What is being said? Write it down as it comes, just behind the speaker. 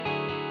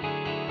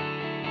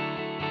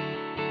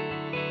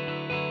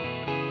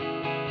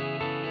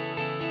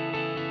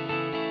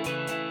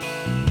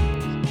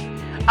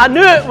I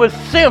knew it was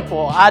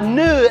simple. I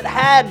knew it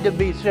had to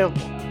be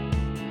simple.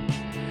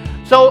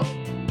 So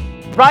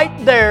right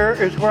there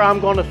is where I'm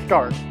going to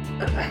start.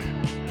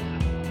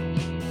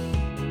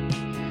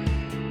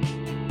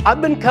 I've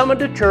been coming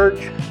to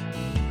church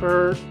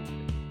for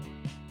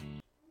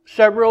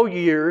several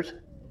years,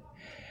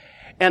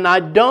 and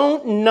I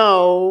don't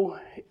know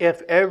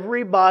if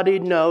everybody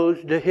knows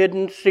the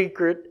hidden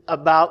secret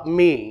about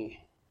me,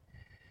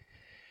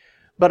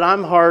 but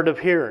I'm hard of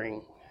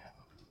hearing.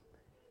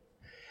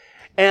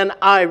 And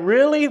I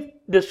really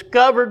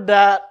discovered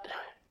that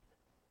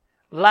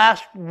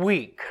last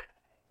week,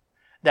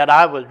 that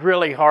I was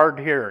really hard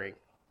hearing.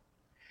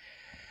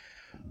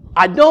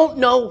 I don't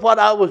know what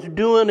I was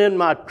doing in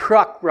my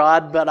truck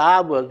ride, but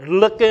I was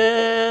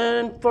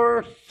looking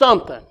for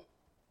something.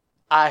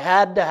 I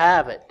had to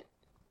have it.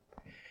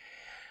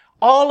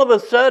 All of a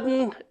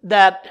sudden,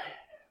 that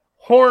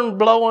horn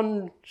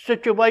blowing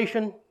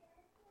situation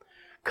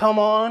come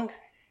on,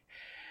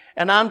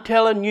 and I'm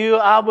telling you,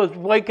 I was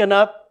waking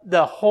up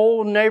the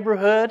whole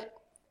neighborhood.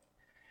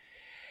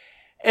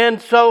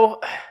 And so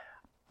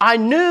I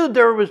knew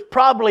there was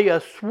probably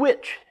a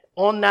switch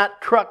on that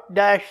truck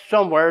dash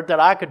somewhere that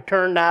I could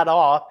turn that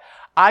off.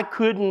 I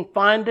couldn't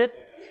find it.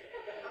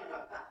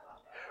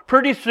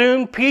 Pretty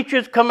soon,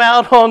 Peaches come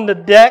out on the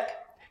deck,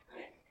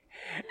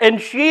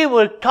 and she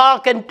was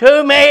talking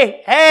to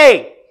me.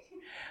 Hey,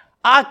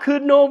 I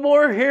could no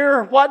more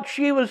hear what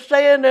she was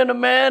saying than a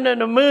man in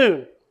the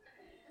moon.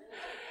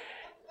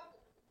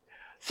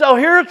 So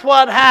here's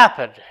what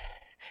happened.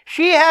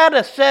 She had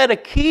a set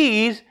of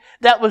keys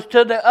that was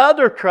to the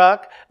other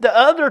truck. The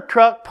other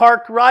truck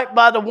parked right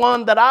by the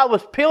one that I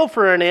was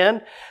pilfering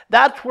in.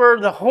 That's where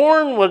the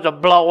horn was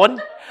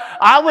a-blowing.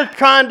 I was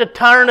trying to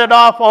turn it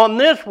off on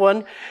this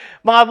one.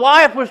 My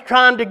wife was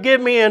trying to give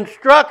me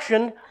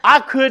instruction. I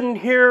couldn't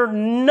hear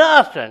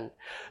nothing.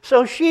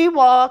 So she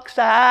walks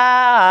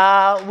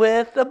out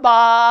with the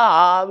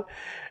bob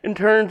and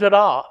turns it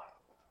off.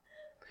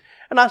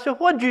 And I said,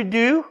 "What'd you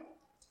do?"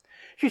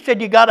 She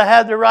said, "You got to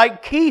have the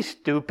right key,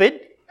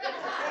 stupid."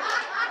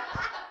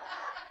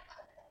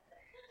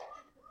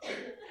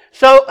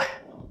 So,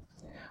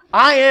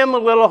 I am a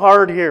little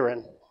hard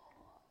hearing.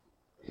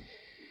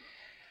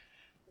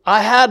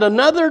 I had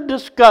another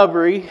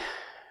discovery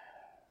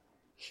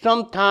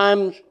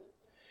sometimes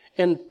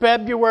in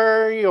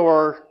February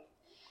or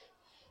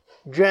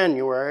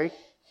January.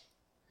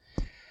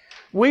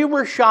 We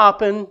were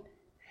shopping,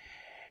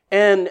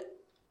 and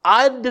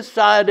I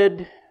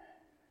decided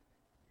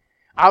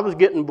I was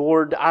getting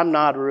bored. I'm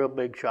not a real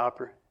big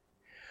shopper.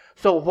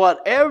 So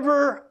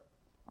whatever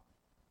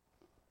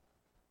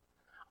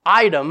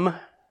item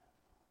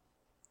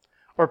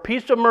or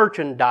piece of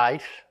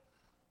merchandise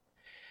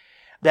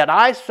that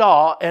I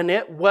saw and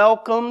it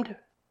welcomed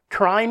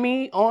 "try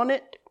me" on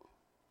it,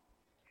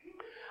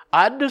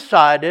 I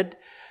decided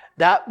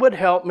that would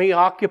help me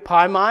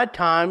occupy my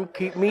time,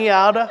 keep me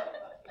out of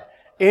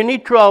any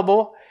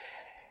trouble.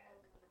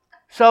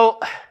 So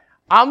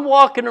I'm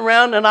walking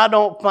around and I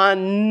don't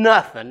find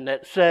nothing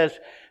that says,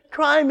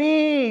 "Try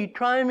me,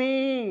 try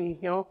me,"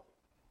 you know.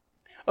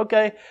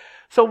 Okay,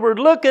 so we're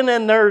looking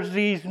and there's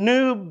these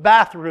new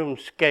bathroom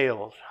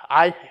scales.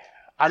 I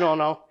don't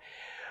know,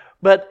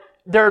 but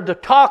they're the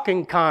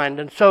talking kind.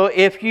 And so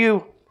if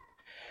you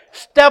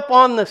step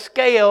on the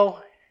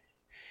scale,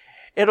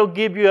 it'll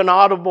give you an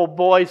audible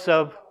voice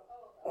of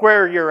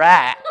where you're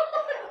at.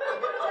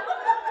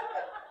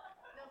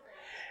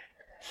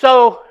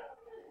 So,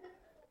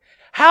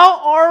 how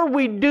are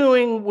we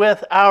doing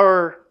with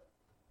our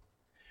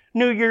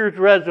New Year's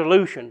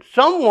resolution?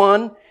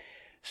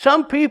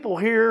 Some people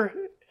here,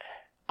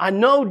 I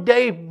know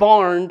Dave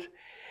Barnes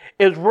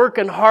is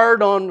working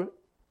hard on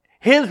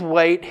his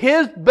weight.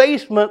 His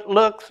basement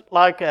looks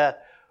like a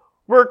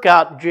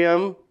workout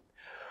gym,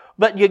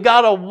 but you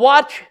got to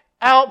watch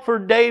out for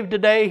Dave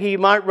today. He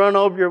might run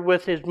over you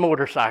with his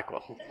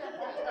motorcycle.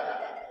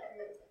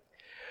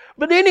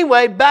 But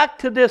anyway, back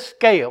to this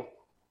scale.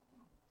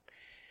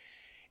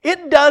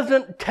 It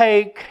doesn't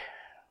take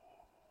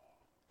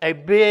a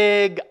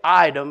big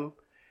item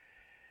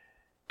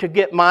to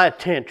get my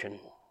attention.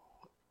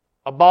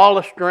 A ball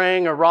of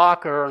string, a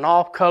rock, or an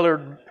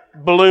off-colored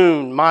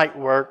balloon might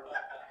work.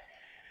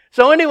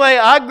 So anyway,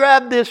 I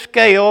grabbed this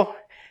scale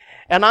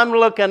and I'm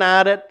looking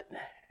at it.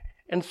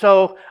 And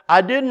so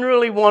I didn't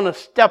really want to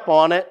step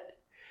on it.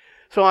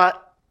 So I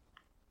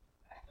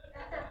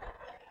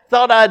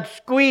thought I'd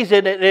squeeze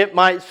it and it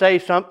might say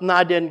something.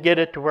 I didn't get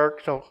it to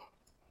work. So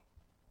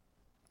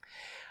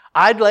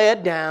I'd lay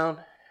it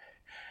down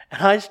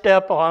and I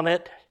step on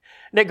it.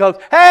 And it goes,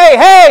 "Hey,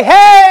 hey,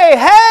 hey,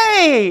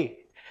 hey!"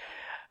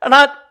 And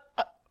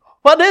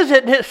 "What is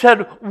it?" And it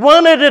said,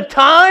 "One at a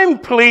time,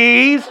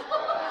 please."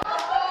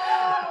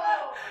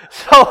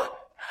 So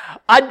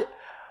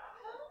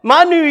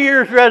my New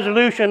Year's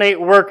resolution ain't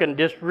working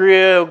just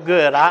real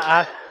good.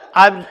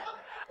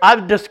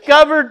 I've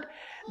discovered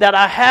that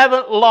I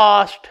haven't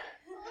lost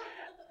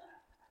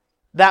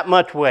that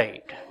much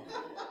weight.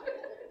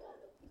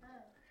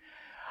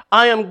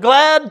 I am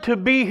glad to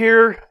be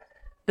here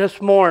this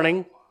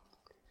morning.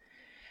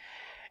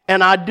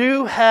 And I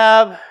do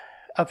have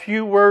a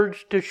few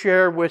words to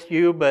share with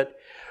you, but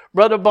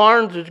Brother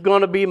Barnes is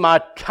going to be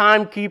my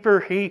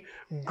timekeeper. He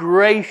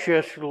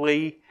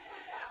graciously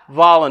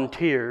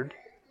volunteered.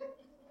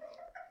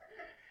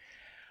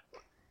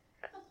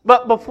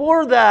 But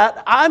before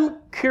that, I'm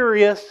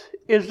curious,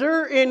 is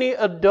there any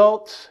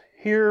adults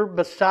here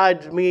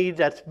besides me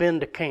that's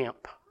been to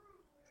camp?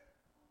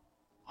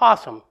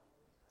 Awesome.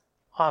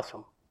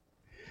 Awesome.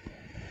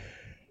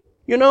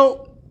 You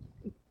know,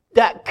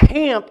 that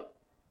camp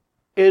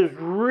is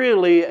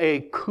really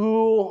a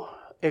cool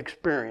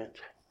experience.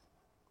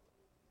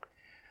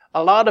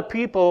 A lot of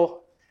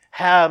people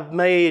have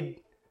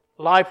made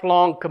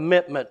lifelong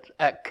commitments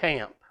at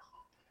camp.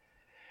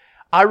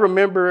 I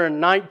remember in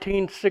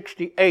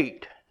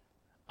 1968,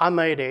 I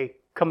made a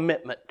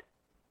commitment.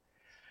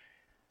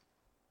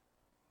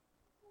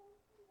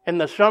 In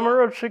the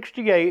summer of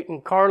 68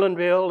 in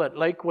Carlinville at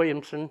Lake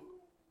Williamson,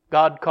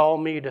 God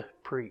called me to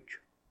preach.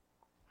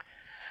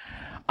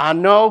 I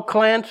know,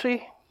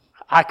 Clancy,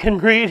 I can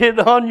read it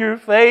on your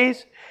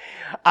face.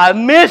 I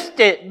missed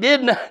it,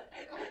 didn't I?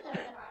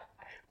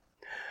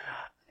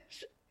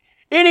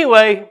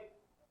 Anyway,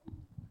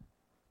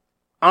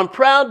 I'm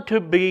proud to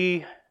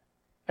be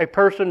a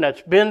person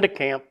that's been to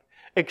camp,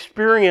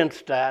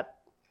 experienced that.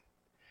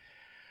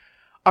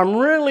 I'm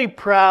really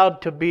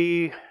proud to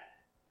be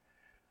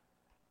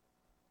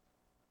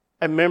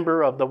a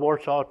member of the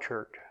Warsaw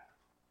Church.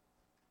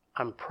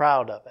 I'm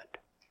proud of it.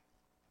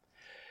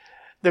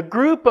 The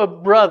group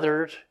of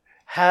brothers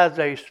has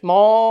a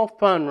small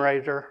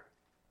fundraiser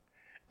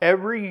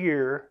every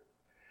year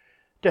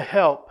to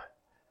help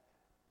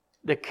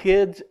the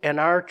kids in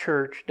our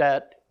church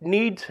that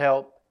needs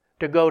help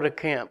to go to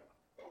camp.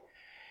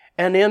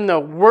 And in the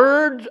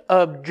words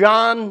of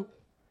John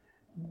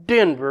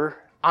Denver,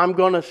 I'm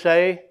going to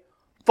say,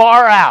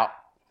 far out.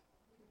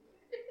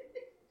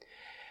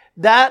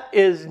 That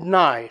is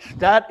nice.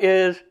 That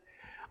is,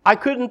 I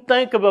couldn't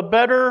think of a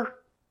better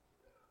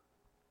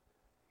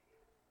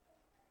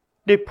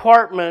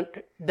department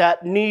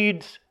that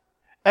needs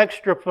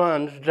extra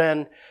funds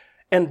than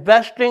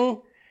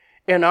investing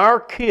in our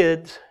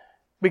kids,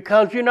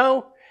 because, you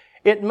know,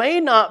 it may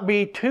not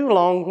be too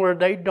long where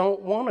they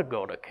don't want to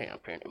go to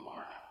camp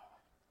anymore.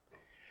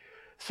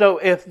 So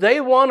if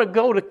they want to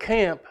go to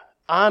camp,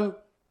 I'm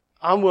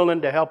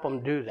willing to help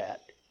them do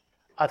that.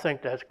 I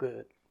think that's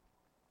good.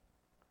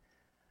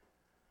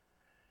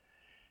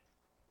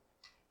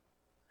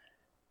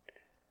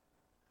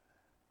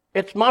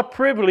 It's my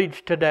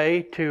privilege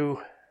today to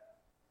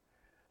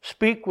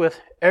speak with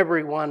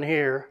everyone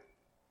here.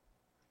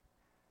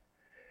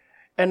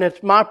 And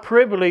it's my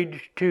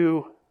privilege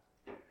to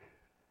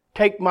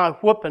take my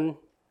whooping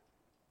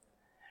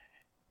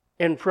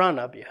in front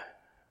of you.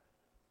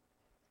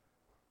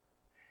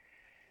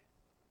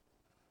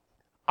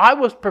 I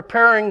was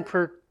preparing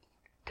for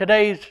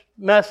today's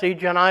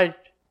message, and I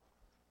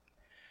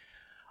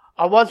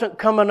wasn't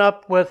coming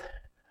up with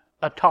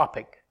a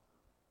topic.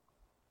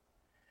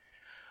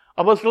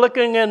 I was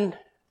looking in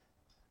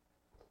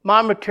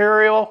my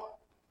material.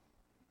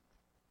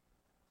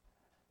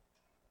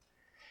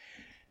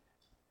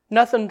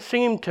 Nothing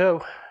seemed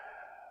to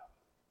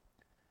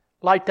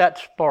light that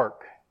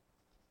spark.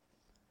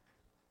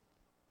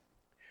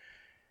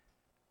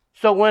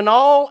 So when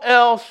all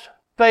else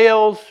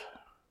fails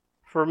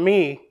for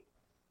me,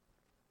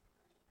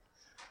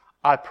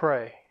 I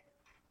pray.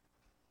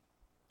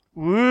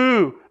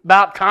 Woo,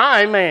 about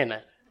time, ain't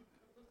it?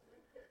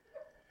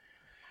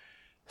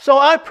 So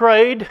I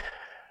prayed,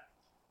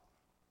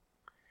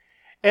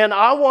 and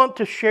I want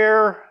to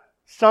share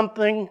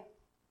something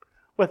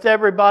with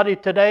everybody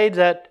today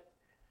that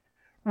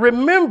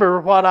remember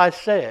what I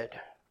said.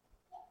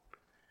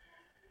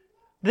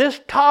 This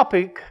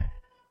topic,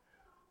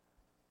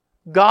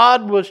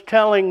 God was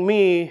telling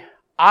me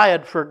I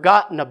had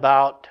forgotten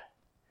about,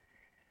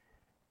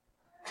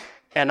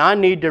 and I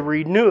need to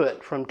renew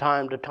it from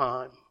time to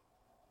time.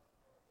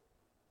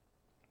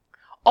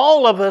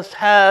 All of us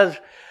has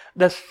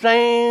the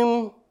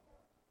same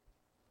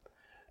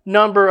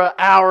number of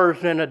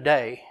hours in a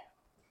day.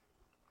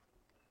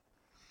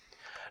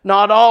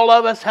 Not all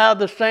of us have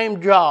the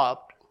same job.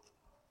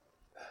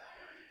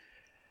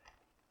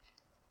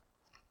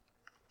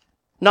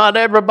 Not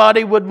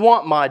everybody would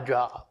want my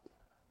job.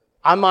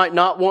 I might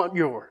not want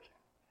yours.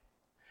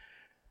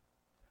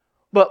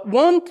 But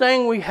one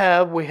thing we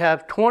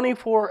have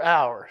 24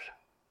 hours.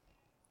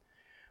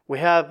 We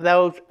have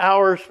those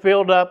hours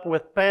filled up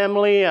with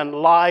family and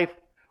life,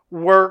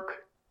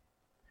 work,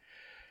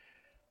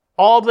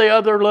 all the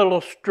other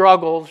little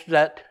struggles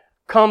that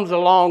comes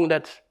along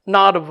that's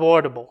not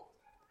avoidable.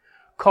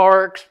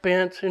 Car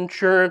expense,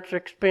 insurance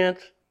expense,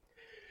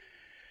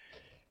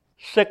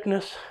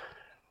 sickness,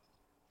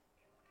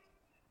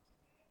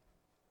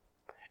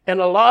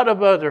 and a lot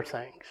of other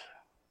things.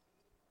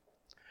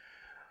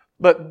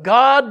 But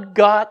God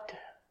got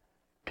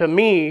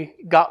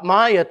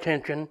my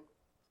attention.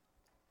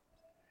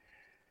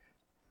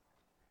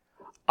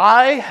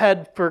 I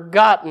had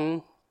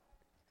forgotten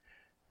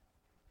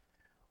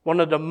one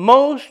of the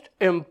most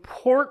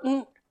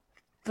important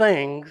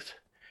things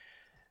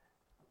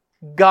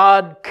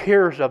God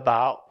cares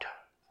about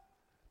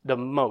the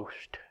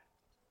most.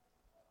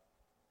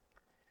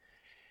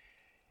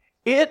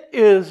 It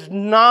is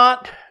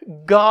not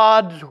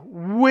God's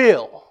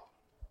will.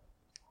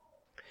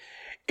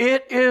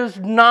 It is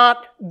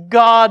not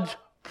God's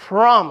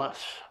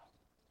promise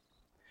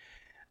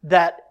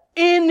that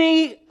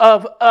any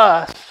of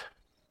us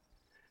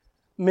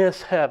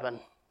miss heaven.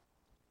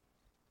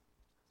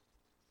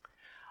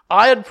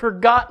 I had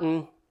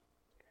forgotten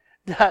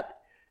that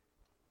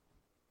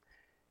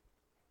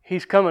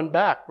He's coming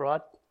back,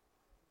 Rod.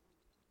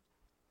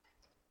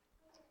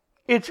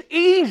 It's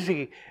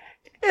easy.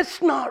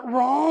 It's not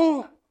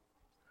wrong.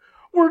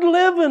 We're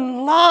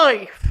living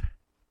life.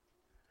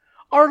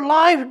 Our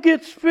life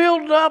gets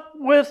filled up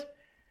with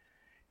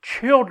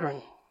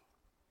children.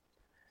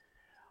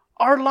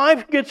 Our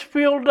life gets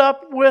filled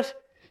up with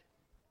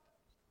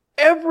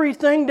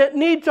everything that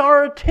needs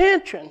our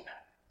attention.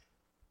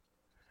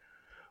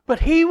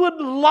 But He would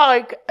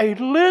like a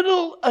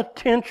little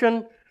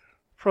attention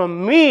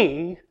from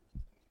me.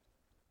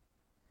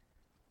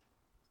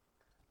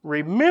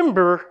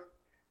 Remember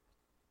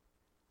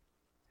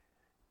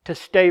to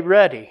stay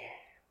ready.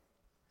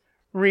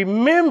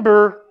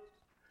 Remember,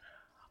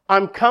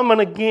 I'm coming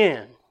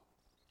again.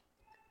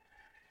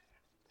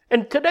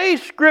 And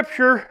today's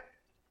scripture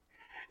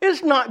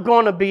is not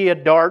going to be a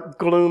dark,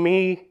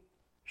 gloomy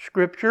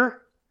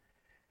scripture.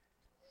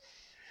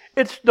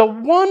 It's the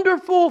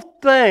wonderful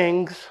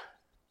things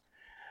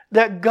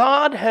that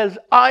God has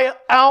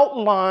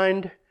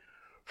outlined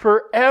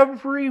for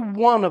every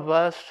one of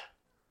us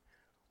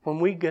when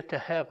we get to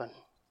heaven.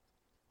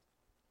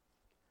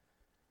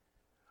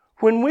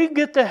 When we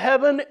get to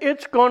heaven,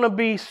 it's going to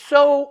be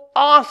so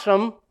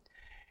awesome.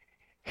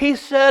 He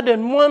said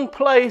in one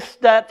place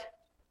that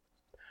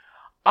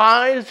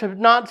eyes have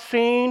not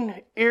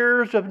seen,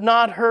 ears have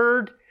not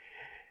heard.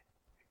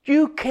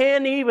 You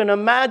can't even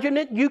imagine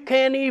it. You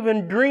can't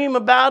even dream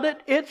about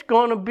it. It's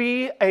going to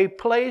be a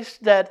place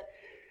that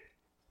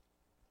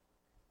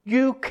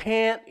you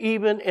can't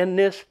even in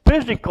this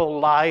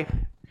physical life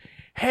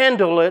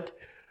handle it.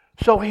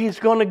 So He's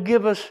going to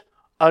give us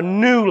a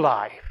new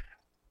life.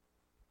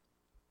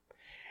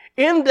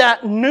 In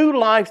that new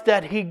life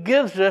that He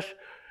gives us,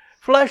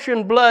 flesh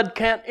and blood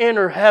can't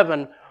enter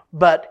heaven,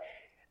 but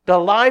the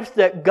life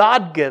that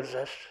God gives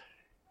us,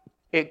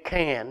 it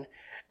can.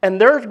 And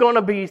there's going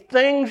to be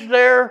things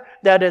there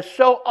that is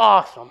so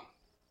awesome.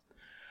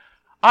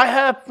 I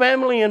have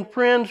family and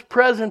friends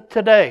present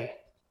today.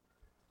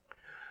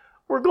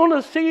 We're going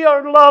to see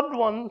our loved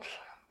ones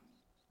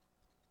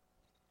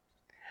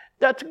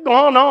that's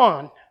gone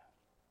on.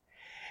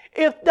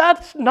 If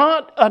that's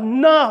not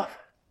enough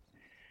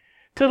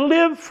to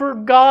live for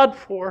God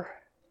for,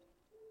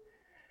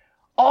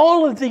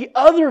 all of the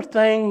other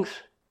things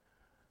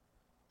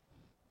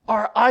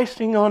are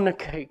icing on the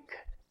cake.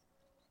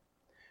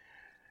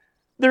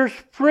 There's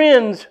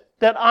friends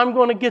that I'm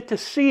going to get to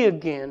see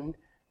again.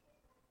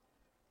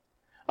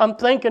 I'm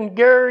thinking,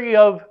 Gary,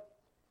 of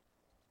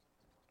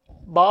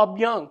Bob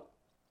Young.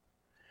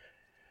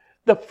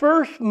 The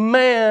first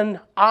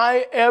man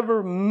I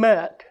ever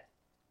met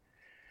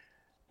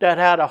that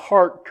had a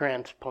heart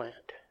transplant.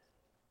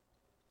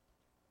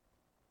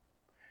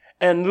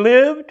 And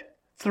lived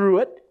through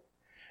it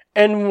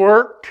and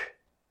worked,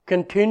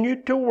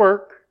 continued to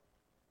work.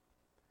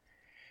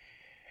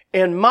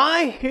 In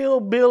my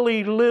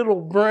hillbilly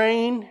little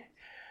brain,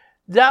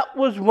 that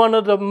was one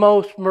of the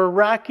most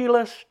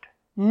miraculous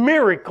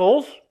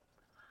miracles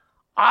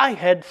I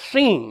had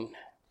seen.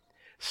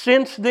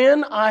 Since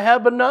then, I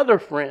have another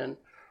friend,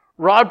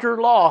 Roger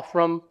Law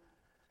from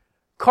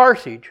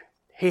Carthage.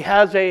 He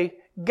has a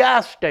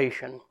gas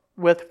station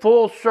with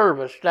full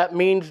service. That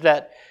means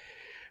that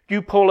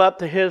you pull up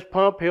to his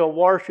pump, he'll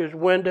wash his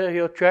window,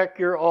 he'll check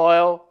your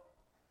oil,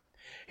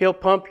 he'll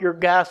pump your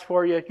gas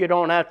for you. You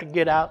don't have to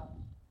get out.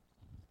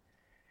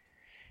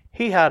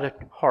 He had a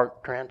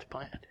heart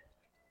transplant.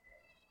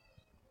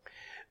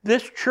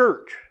 This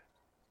church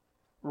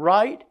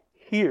right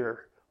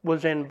here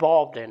was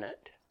involved in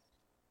it.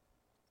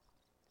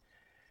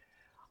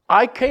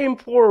 I came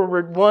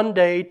forward one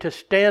day to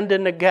stand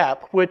in the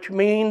gap, which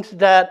means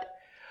that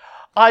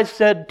I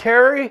said,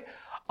 Terry,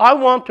 I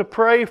want to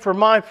pray for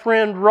my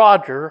friend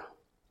Roger,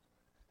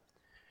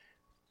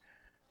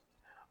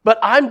 but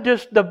I'm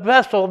just the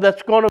vessel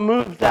that's going to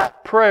move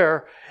that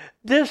prayer.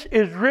 This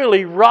is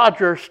really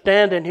Roger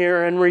standing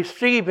here and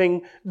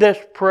receiving this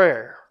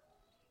prayer.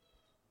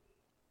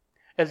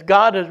 As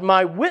God is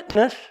my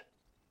witness,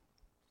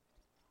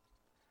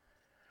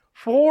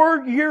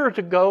 4 years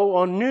ago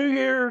on New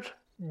Year's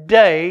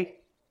Day,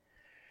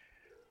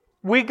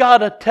 we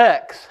got a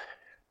text.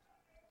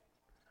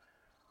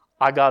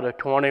 I got a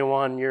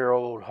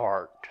 21-year-old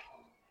heart.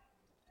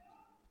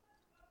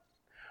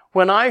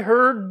 When I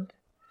heard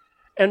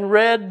and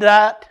read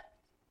that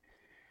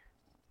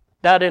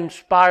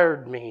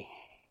inspired me.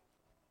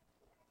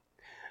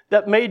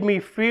 That made me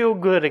feel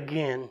good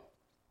again.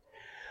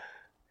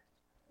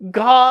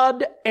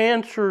 God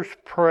answers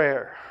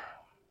prayer.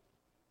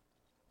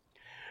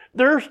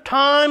 There's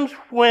times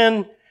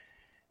when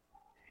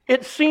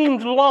it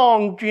seems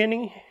long,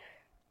 Jenny,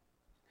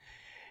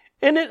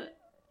 and it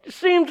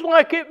seems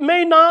like it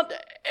may not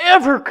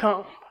ever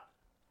come.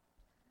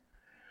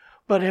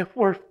 But if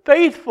we're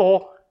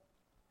faithful,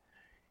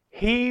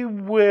 He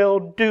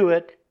will do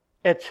it.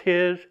 It's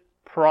His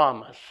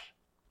promise.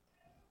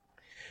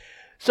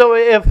 So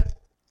if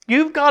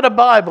you've got a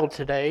Bible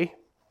today,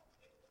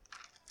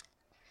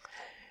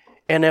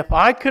 and if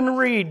I can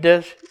read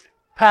this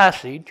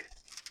passage,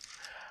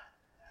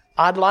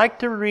 I'd like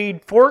to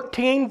read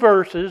 14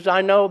 verses.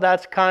 I know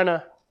that's kind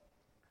of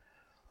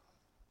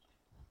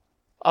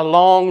a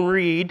long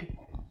read.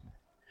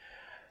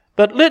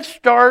 But let's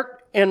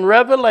start in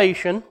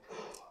Revelation.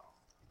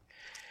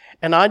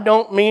 And I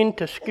don't mean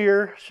to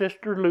scare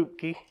Sister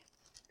Lukey.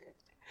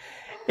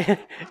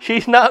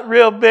 She's not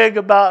real big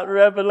about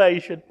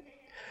Revelation.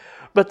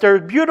 But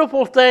there's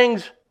beautiful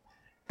things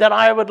that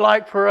I would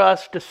like for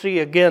us to see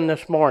again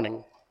this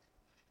morning.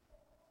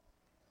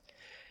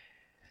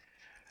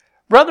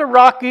 Brother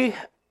Rocky,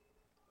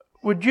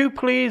 would you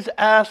please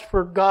ask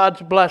for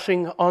God's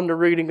blessing on the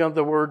reading of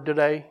the Word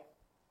today?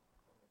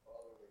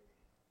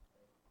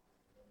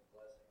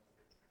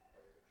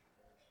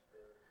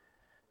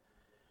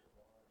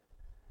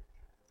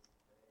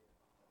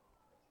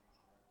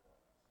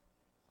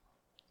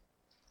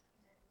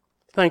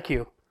 Thank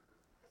you.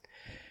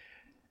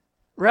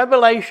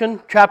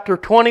 Revelation chapter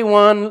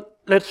 21,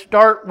 let's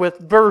start with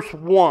verse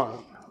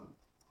 1.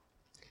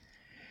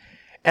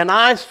 And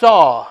I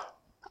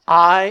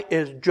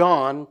is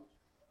John,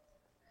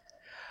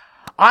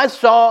 I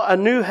saw a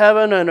new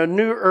heaven and a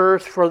new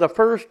earth, for the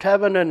first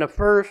heaven and the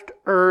first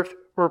earth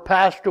were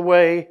passed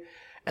away,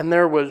 and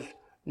there was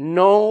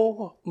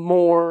no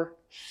more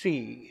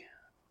sea.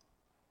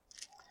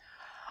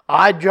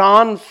 I,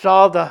 John,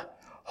 saw the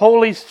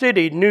holy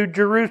city, New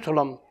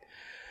Jerusalem,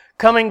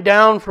 coming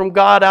down from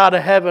God out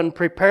of heaven,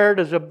 prepared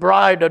as a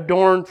bride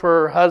adorned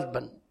for her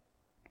husband.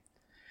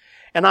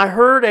 And I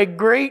heard a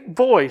great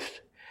voice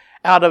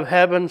out of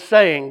heaven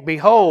saying,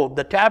 Behold,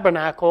 the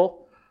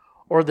tabernacle,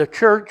 or the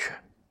church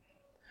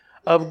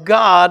of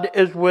God,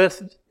 is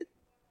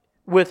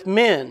with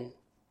men,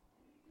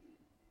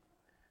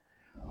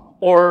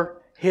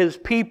 or His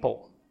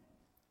people.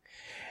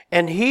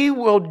 And He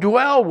will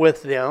dwell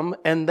with them,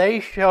 and they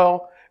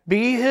shall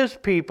be His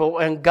people,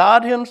 and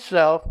God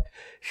Himself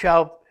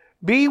shall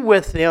be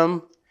with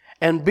them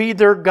and be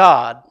their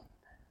God.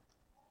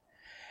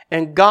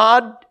 And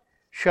God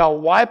shall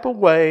wipe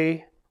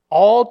away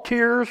all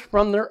tears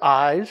from their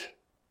eyes.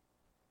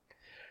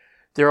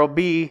 There will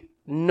be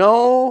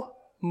no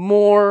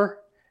more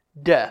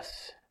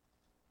death,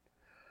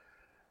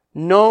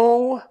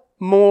 no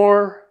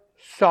more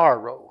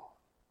sorrow,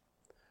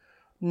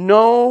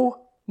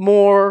 no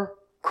more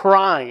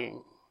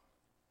crying.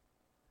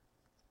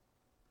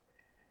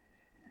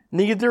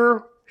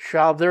 Neither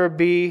shall there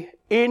be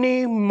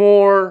any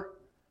more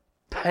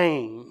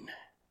pain,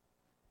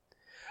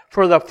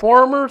 for the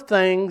former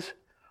things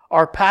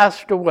are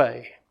passed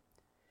away.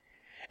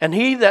 And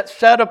He that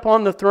sat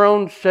upon the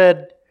throne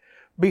said,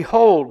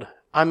 Behold,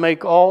 I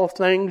make all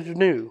things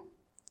new.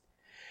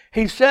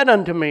 He said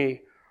unto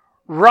me,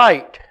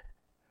 Write,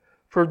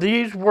 for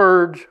these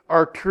words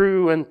are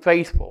true and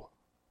faithful.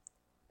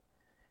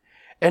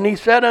 And He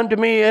said unto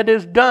me, It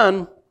is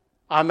done.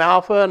 I'm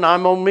Alpha and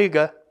I'm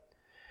Omega,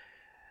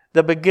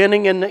 the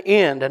beginning and the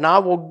end. And I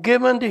will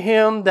give unto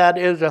him that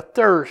is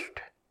athirst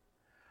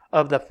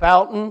of the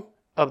fountain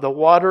of the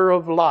water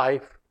of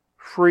life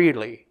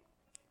freely.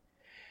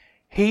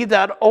 He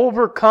that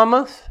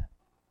overcometh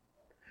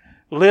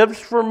lives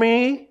for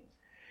me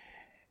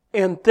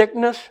in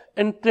thickness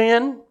and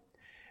thin.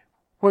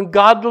 When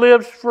God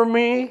lives for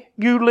me,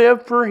 you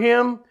live for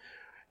Him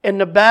in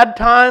the bad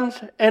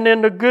times and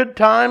in the good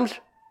times.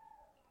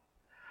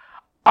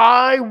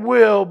 I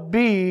will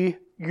be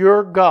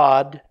your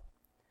God,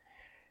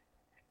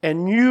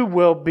 and you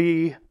will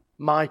be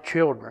my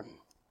children.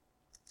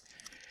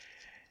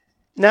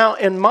 Now,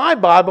 in my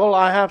Bible,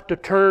 I have to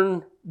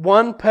turn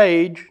one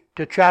page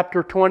to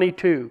chapter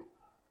 22.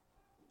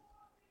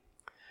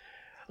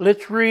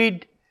 Let's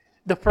read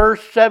the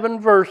first 7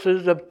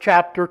 verses of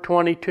chapter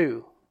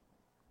 22.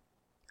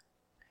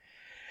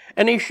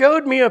 And He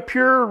showed me a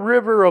pure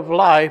river of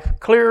life,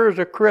 clear as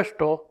a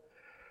crystal,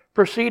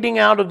 proceeding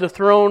out of the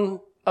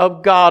throne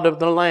of God of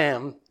the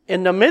Lamb.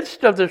 In the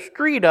midst of the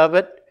street of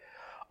it,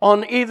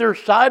 on either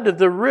side of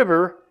the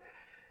river,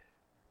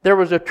 there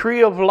was a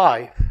tree of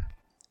life,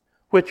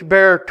 which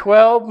bare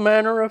 12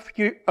 manner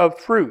of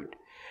fruit,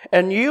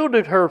 and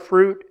yielded her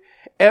fruit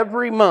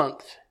every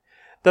month.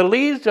 The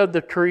leaves of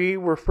the tree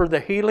were for the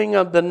healing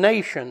of the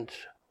nations.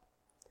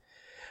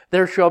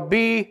 There shall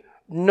be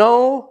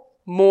no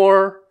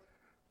more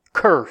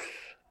curse,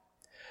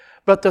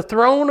 but the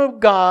throne of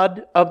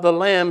God of the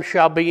Lamb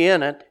shall be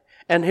in it,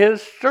 and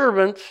His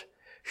servants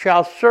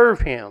shall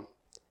serve Him.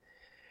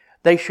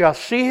 They shall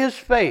see His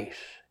face.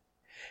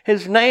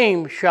 His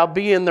name shall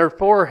be in their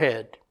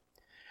forehead.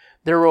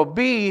 There will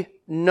be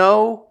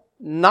no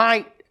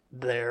night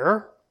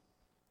there.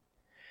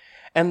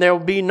 and there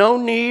will be no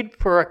need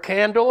for a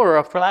candle or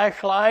a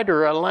flashlight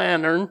or a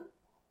lantern.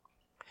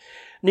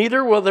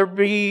 Neither will there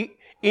be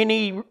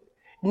any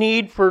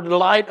need for the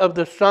light of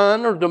the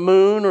sun or the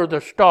moon or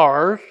the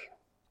stars.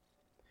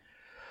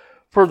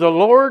 For the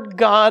Lord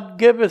God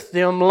giveth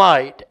them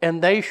light,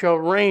 and they shall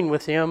reign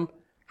with him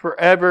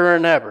forever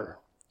and ever.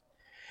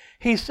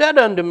 He said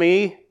unto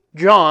me,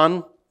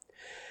 John,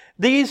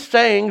 these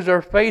sayings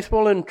are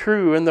faithful and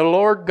true, and the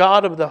Lord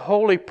God of the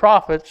holy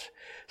prophets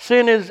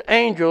sent his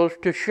angels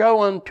to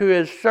show unto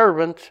his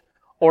servants,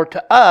 or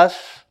to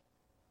us,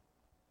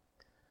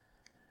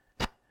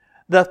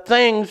 the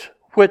things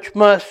which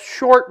must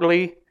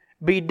shortly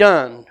be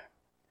done.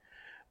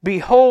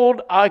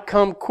 Behold, I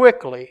come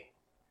quickly.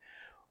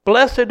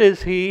 Blessed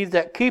is he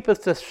that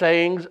keepeth the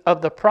sayings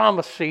of the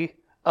prophecy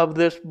of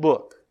this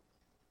book.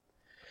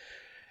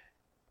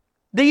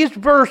 These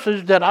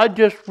verses that I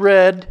just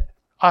read,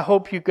 I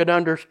hope you could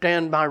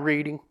understand my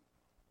reading,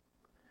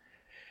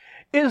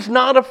 is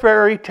not a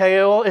fairy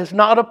tale, is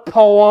not a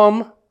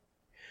poem.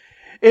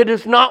 It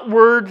is not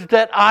words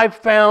that I've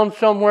found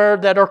somewhere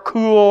that are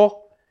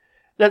cool,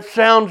 that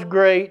sounds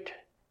great.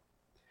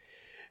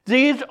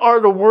 These are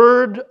the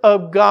words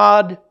of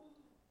God,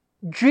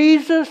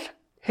 Jesus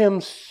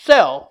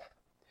himself,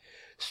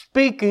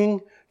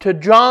 speaking to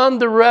John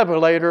the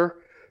Revelator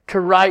to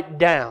write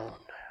down.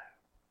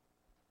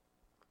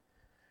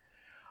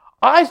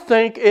 I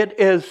think it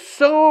is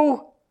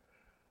so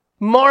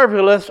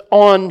marvelous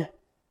on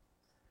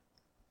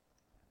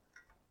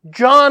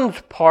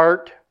John's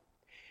part.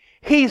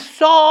 He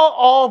saw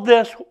all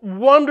this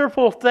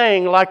wonderful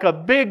thing like a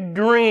big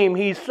dream.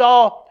 He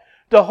saw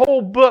the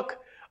whole book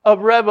of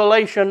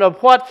Revelation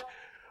of what's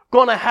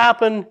going to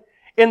happen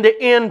in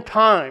the end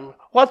time.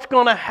 What's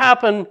going to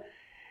happen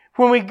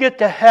when we get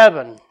to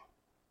heaven.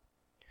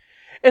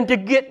 And to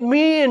get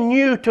me and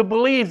you to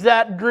believe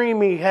that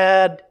dream he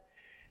had,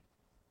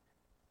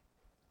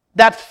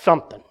 that's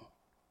something.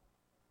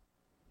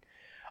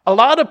 A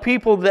lot of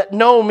people that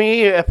know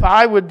me, if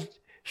I would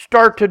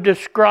start to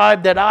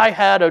describe that I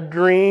had a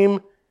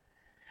dream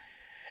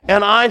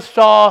and I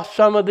saw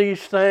some of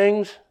these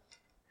things,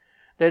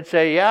 they'd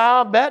say,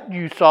 yeah, I bet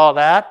you saw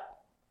that.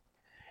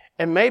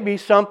 And maybe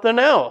something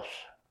else.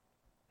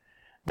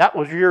 That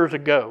was years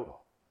ago.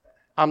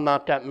 I'm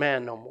not that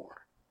man no more.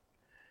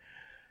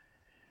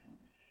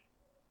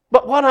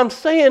 But what I'm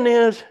saying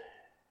is,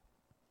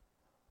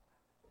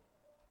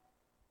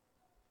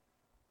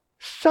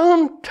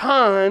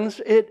 sometimes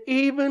it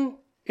even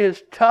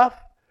is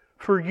tough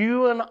for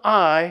you and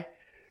I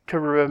to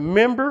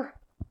remember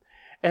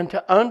and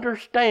to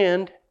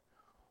understand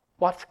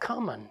what's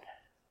coming.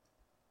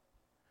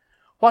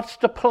 What's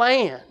the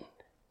plan?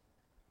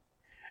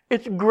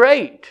 It's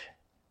great.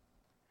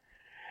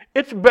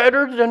 It's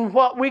better than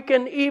what we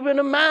can even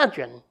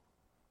imagine.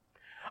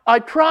 I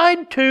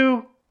tried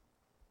to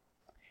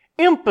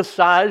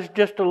emphasize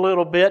just a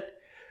little bit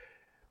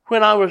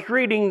when I was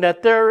reading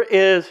that there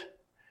is,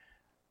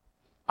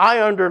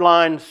 I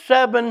underlined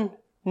 7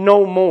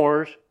 no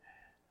mores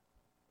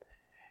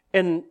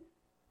in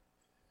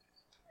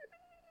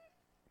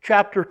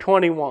chapter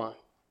 21.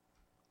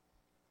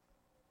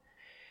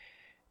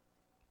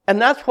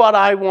 And that's what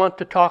I want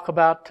to talk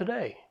about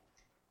today.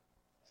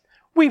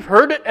 We've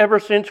heard it ever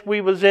since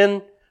we was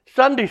in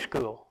Sunday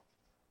school.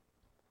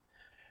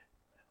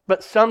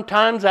 But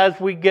sometimes as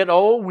we get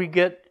old, we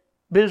get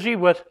busy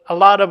with a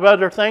lot of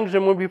other things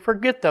and we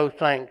forget those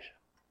things.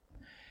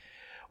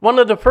 One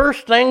of the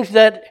first things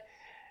that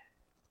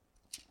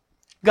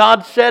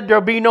God said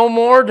there'll be no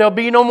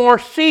more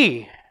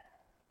sea.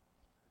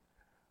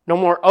 No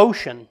more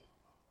ocean.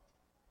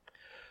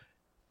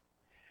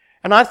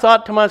 And I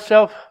thought to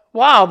myself,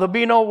 wow, there'll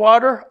be no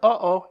water?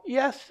 Uh-oh,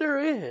 yes there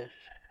is.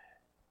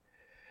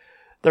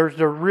 There's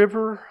the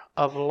river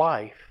of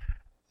life.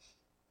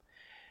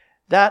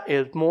 That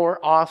is more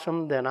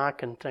awesome than I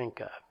can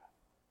think of.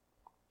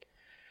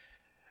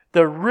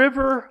 The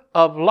river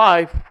of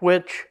life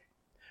which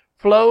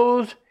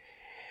flows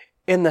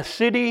in the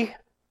city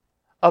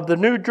of the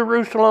New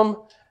Jerusalem,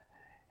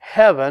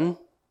 heaven.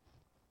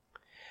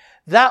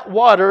 That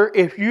water,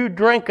 if you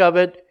drink of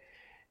it,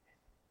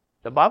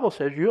 the Bible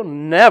says you'll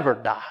never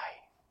die.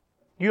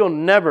 You'll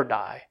never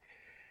die.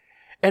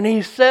 And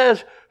he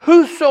says,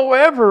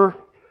 whosoever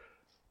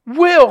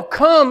will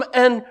come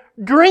and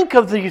drink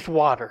of these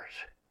waters.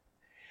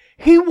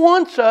 He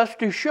wants us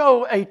to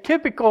show a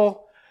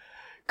typical,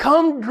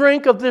 come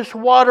drink of this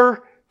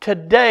water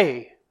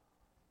today.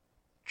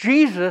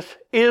 Jesus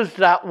is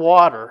that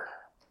water.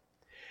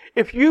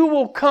 If you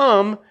will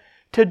come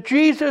to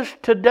Jesus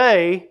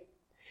today,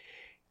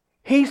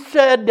 he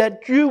said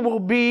that you will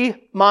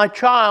be my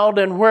child,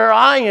 and where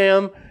I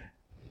am,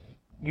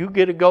 you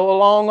get to go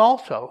along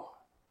also.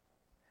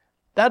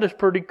 That is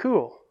pretty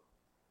cool.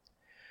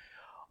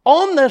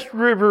 On this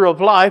river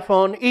of life,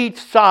 on each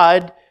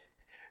side,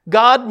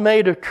 God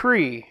made a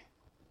tree.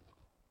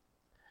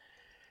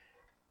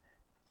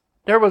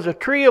 There was a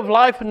tree of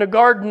life in the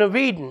Garden of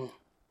Eden.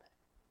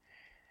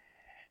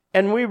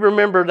 And we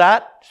remember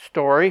that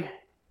story.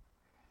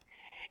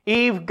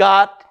 Eve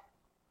got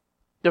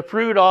the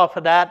fruit off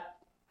of that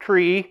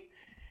tree,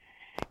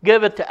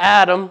 give it to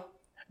Adam.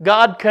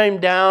 God came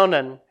down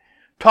and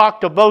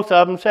talked to both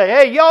of them, say,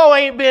 hey, y'all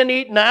ain't been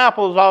eating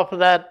apples off of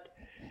that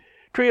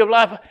tree of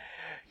life.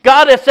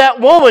 God, it's that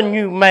woman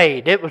you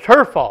made. It was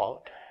her fault.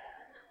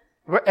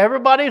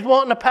 Everybody's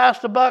wanting to pass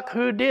the buck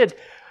who did.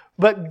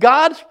 But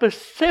God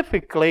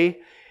specifically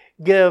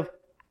gave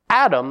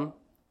Adam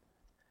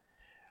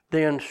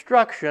the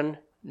instruction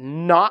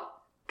not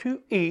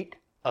to eat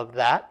of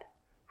that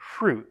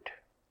fruit.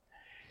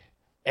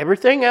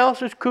 Everything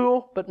else is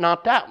cool, but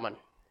not that one.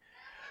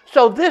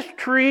 So this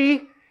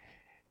tree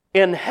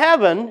in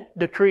heaven,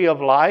 the tree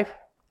of life,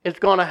 is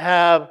going to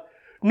have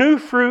new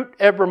fruit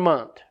every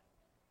month.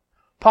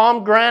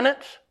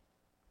 Pomegranates,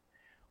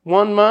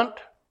 1 month.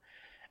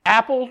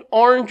 Apples,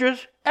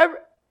 oranges,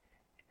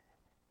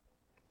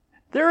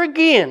 there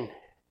again,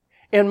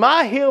 in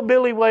my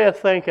hillbilly way of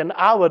thinking,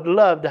 I would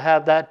love to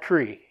have that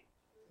tree.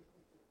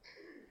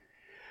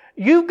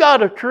 You've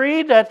got a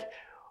tree that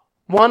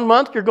 1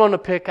 month you're going to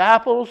pick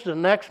apples, the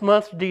next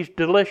month these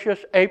delicious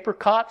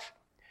apricots,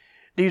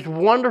 these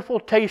wonderful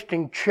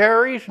tasting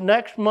cherries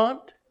next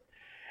month.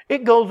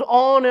 It goes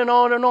on and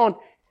on and on.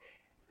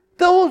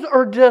 Those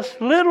are just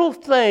little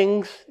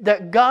things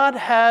that God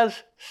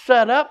has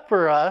set up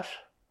for us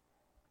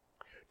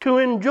to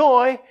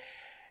enjoy.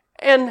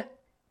 And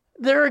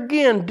there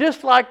again,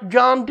 just like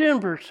John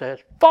Denver says,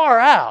 far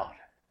out.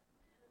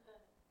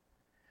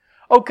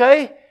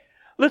 Okay,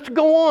 let's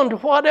go on to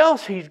what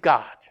else he's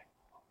got.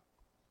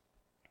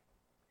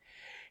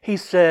 He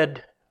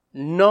said,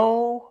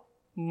 no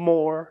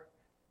more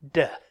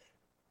death.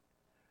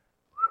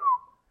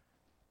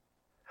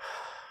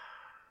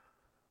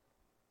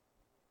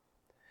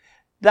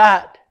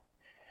 That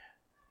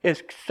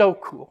is so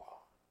cool.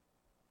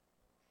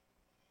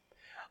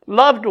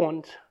 Loved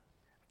ones,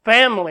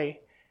 family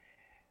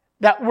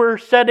that we're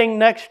sitting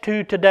next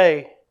to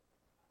today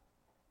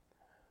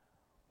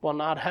will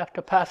not have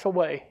to pass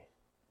away.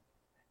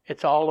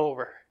 It's all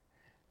over.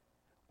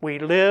 We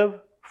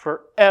live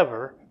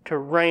forever to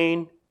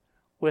reign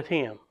with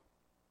Him.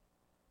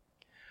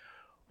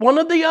 One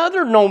of the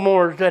other no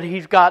mores that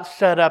He's got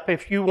set up,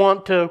 if you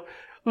want to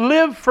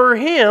live for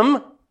Him,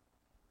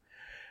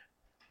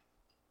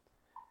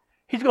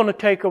 He's going to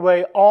take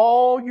away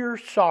all your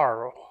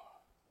sorrow.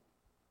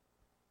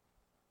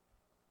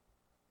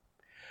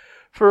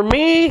 For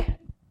me,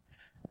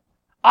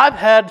 I've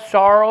had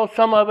sorrow.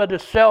 Some of it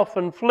is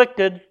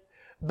self-inflicted,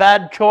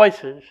 bad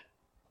choices.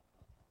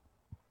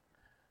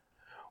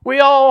 We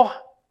all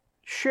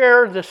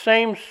share the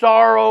same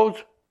sorrows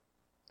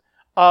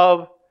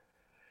of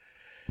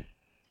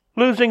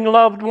losing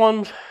loved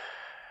ones,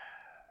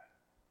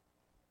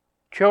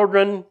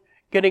 children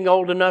getting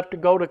old enough to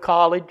go to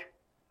college,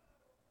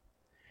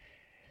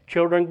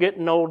 children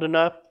getting old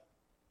enough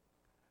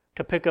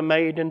to pick a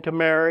maid and to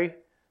marry.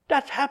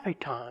 That's happy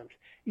times.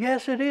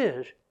 Yes, it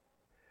is.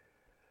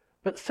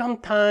 But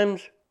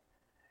sometimes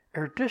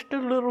there's just a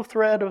little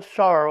thread of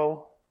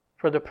sorrow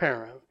for the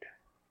parent.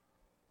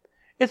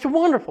 It's a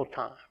wonderful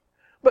time.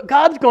 But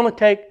God's going to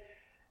take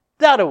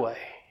that away.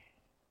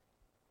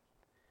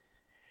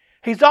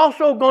 He's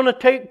also going to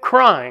take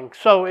crying.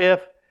 So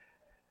if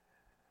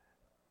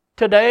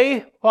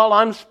today, while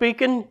I'm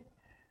speaking,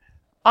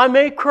 I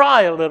may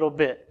cry a little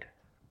bit.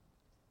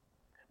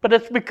 But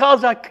it's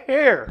because I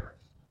care.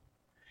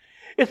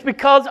 It's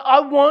because I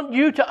want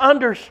you to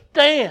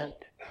understand.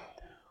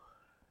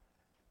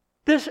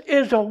 This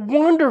is a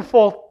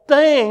wonderful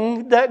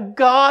thing that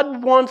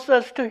God wants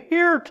us to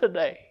hear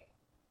today.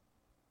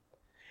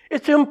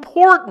 It's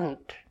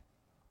important.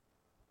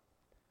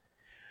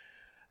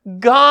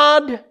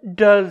 God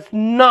does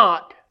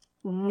not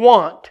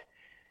want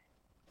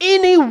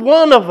any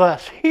one of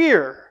us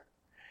here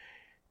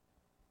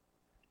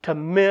to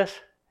miss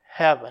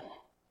heaven.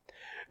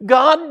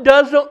 God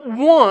doesn't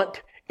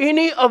want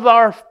any of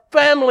our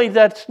family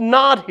that's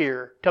not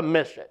here to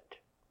miss it.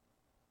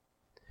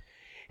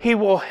 He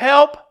will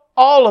help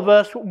all of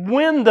us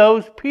win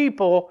those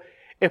people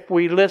if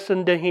we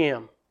listen to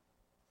Him.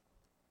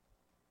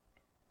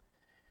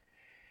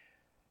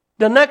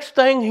 The next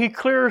thing He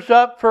clears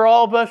up for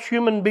all of us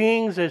human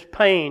beings is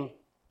pain.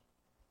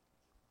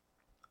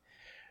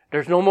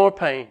 There's no more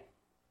pain.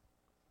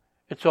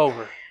 It's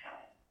over.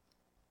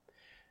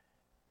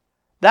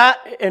 That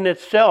in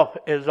itself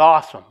is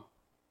awesome.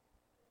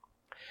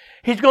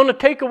 He's going to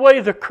take away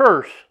the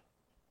curse.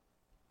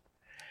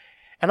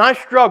 And I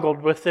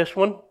struggled with this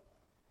one.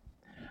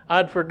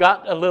 I'd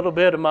forgotten a little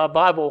bit of my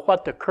Bible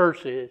what the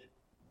curse is.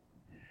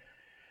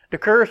 The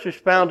curse is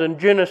found in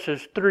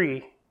Genesis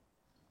 3.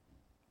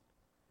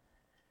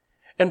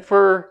 And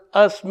for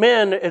us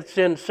men, it's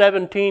in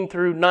 17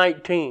 through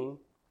 19.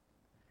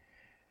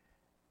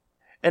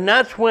 And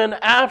that's when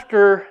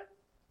after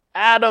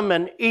Adam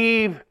and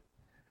Eve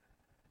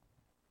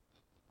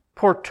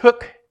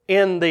partook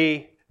in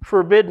the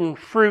forbidden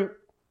fruit,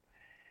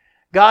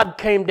 God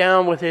came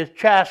down with His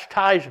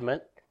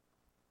chastisement.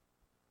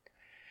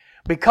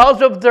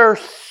 Because of their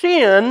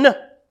sin,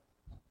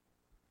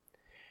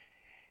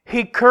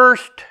 He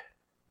cursed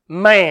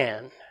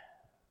man.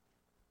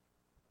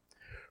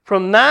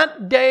 From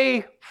that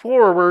day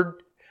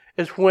forward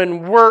is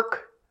when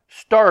work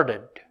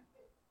started.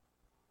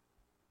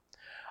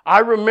 I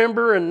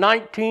remember in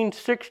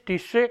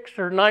 1966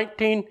 or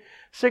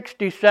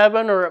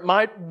 1967, or it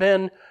might have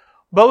been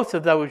both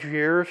of those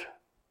years,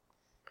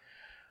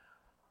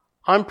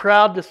 I'm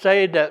proud to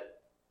say that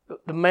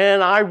the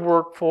man I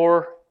work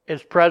for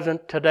is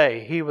present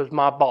today. He was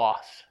my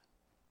boss,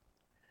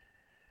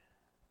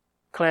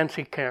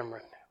 Clancy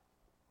Cameron.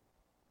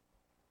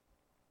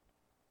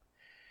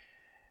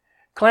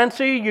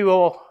 Clancy,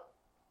 you'll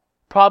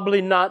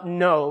probably not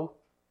know,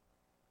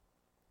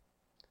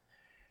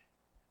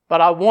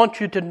 but I want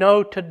you to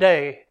know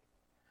today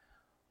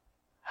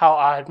how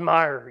I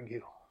admire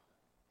you.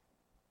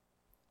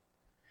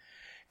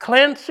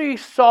 Clancy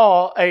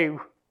saw a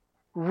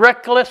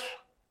reckless,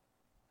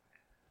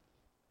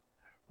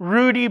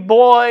 Rudy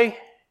boy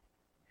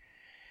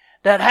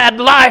that had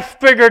life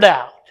figured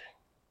out.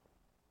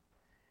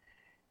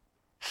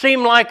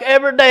 Seemed like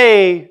every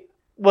day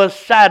was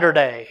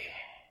Saturday.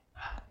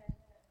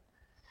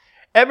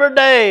 Every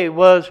day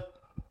was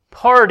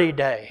party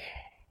day.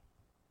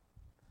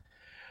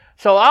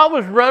 So I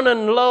was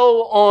running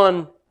low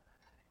on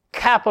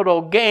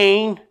capital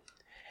gain,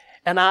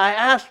 and I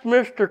asked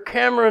Mr.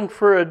 Cameron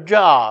for a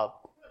job.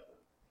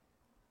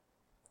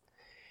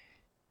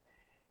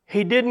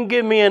 He didn't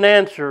give me an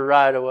answer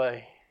right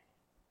away.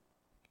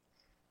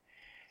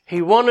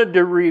 He wanted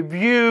to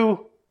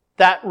review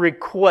that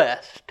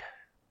request.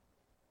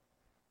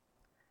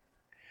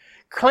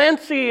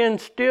 Clancy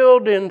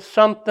instilled in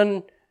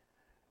something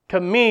to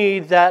me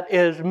that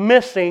is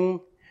missing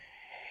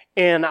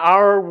in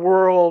our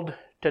world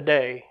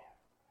today.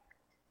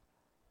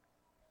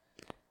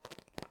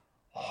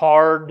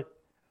 Hard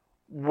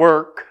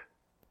work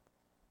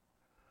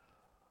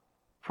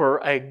for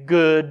a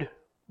good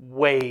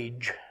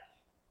wage.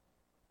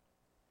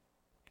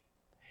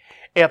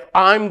 If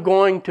I'm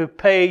going to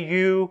pay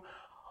you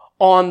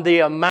on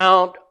the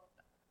amount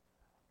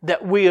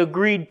that we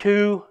agreed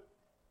to,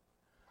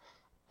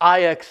 I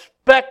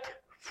expect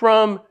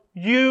from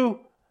you,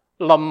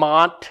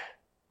 Lamont,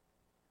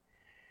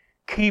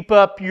 keep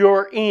up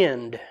your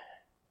end.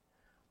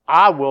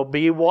 I will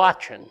be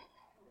watching.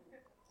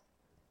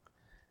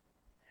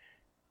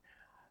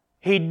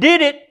 He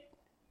did it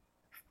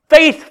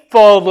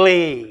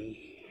faithfully,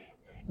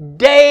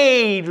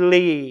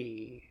 daily.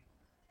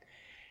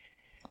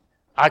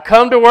 I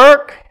come to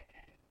work.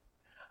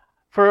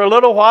 For a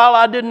little while,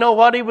 I didn't know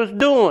what he was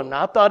doing.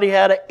 I thought he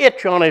had an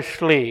itch on his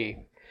sleeve.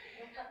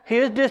 He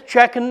was just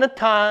checking the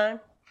time.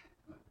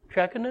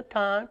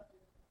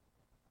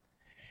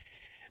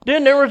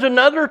 Then there was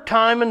another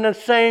time in the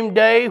same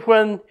day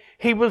when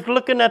he was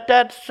looking at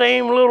that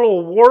same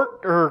little wart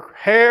or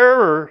hair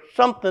or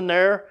something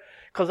there,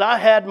 because I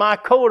had my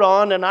coat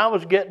on and I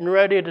was getting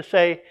ready to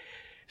say,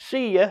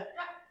 see ya.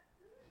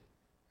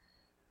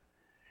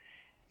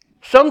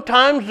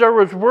 Sometimes there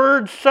was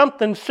words,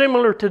 something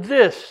similar to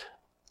this.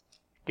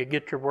 Did you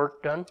get your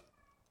work done?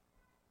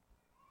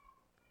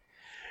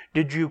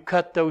 Did you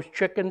cut those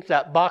chickens,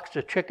 that box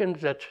of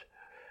chickens that's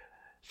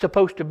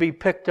supposed to be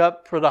picked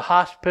up for the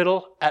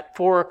hospital at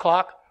 4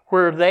 o'clock?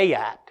 Where are they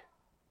at?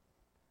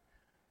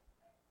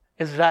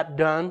 Is that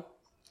done?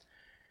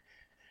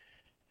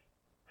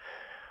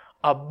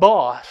 A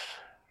boss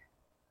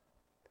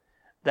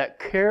that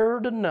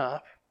cared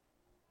enough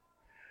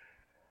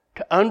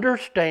to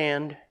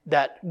understand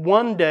that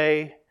one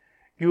day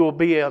you will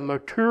be a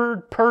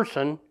matured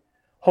person,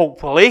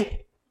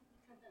 hopefully,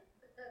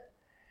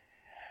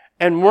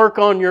 and work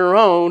on your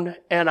own.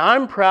 And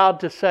I'm proud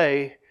to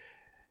say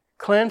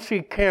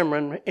Clancy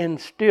Cameron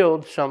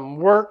instilled some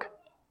work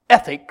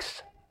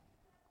ethics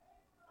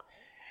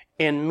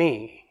in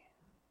me.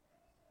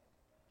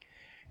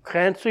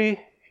 Clancy,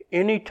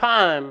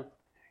 anytime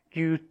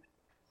you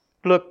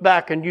look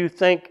back and you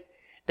think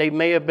they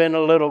may have been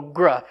a little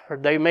gruff or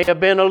they may have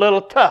been a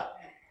little tough,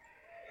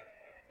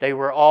 they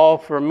were all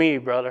for me,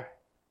 brother.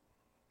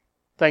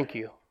 Thank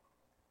you.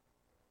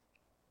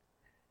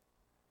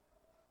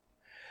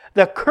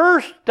 The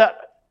curse that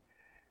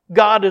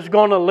God is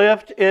going to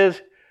lift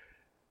is,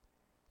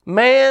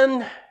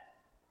 man,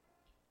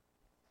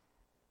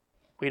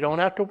 we don't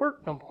have to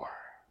work no more.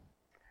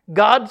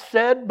 God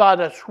said, by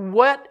the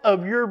sweat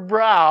of your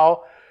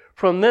brow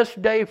from this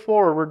day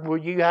forward will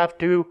you have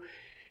to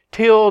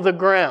till the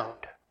ground.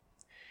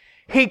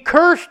 He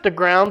cursed the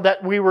ground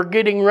that we were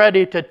getting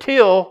ready to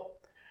till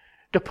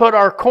to put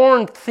our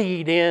corn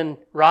seed in,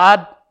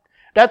 Rod.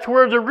 That's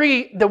where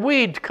the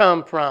weeds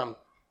come from.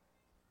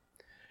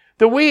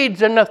 The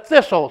weeds and the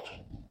thistles.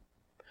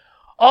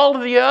 All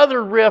of the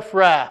other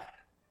riffraff.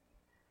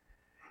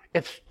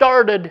 It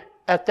started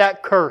at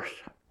that curse.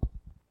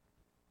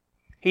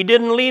 He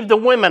didn't leave the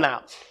women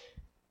out.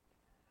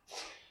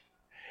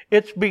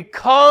 It's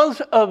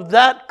because of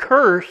that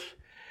curse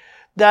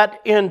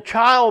that in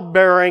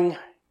childbearing,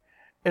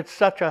 it's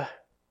such a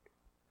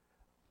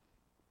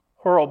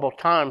horrible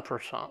time for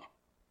some.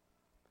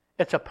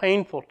 It's a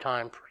painful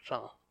time for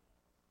some.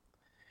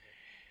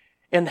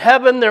 In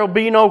heaven, there'll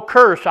be no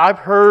curse. I've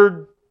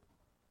heard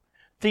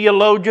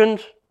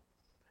theologians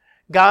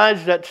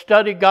guys that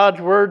study God's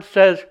Word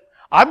says,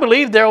 I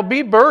believe there will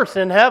be birth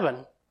in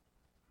heaven.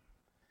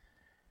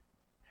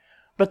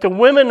 But the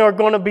women are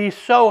going to be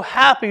so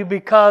happy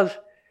because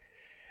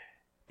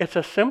it's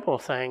a simple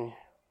thing.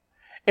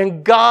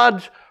 In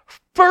God's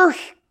first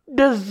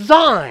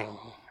design.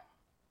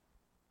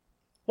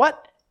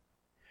 What?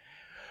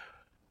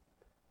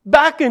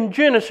 Back in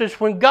Genesis,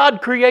 when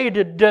God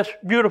created this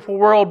beautiful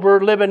world we're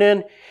living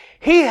in,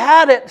 He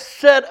had it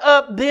set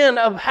up then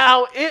of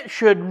how it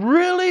should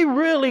really,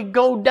 really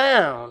go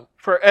down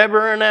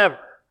forever and ever.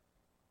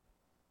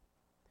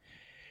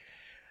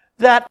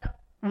 That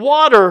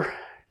water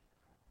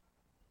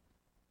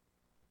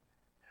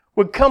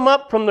would come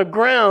up from the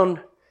ground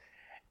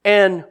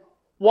and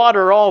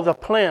water all the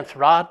plants,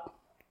 Rod,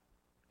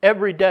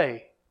 every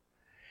day.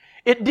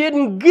 It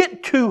didn't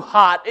get too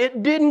hot.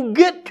 It didn't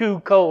get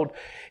too cold.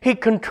 He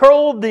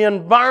controlled the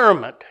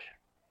environment.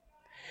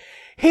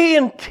 He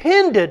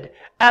intended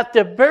at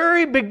the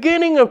very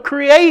beginning of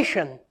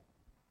creation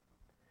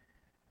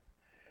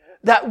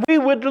that we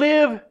would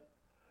live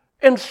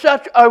in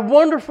such a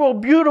wonderful,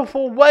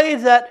 beautiful way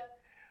that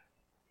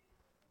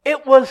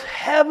it was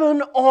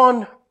heaven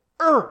on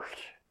earth.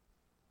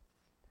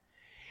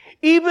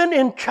 Even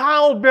in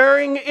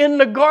childbearing in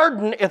the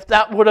garden, if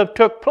that would have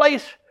took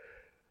place,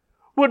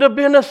 would have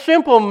been a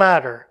simple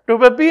matter. There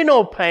would be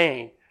no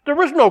pain. There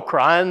was no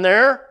crying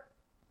there.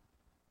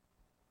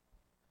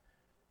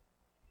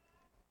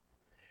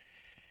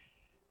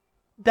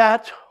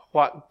 That's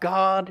what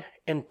God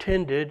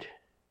intended,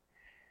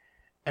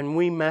 and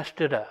we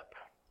messed it up.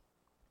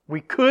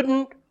 We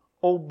couldn't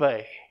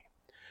obey.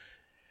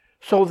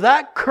 So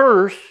that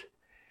curse,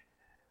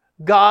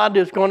 God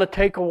is going to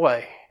take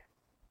away.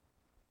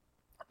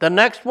 The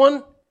next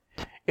one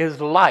is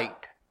light.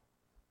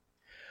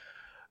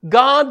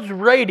 God's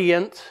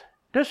radiance,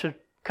 this is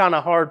kind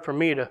of hard for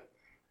me to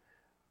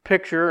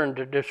picture and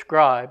to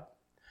describe.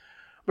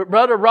 But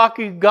Brother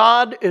Rocky,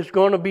 God is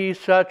going to be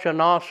such an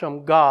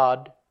awesome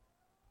God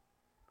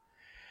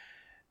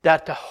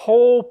that the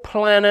whole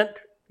planet,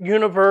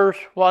 universe,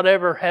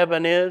 whatever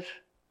heaven is,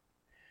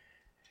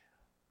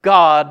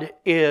 God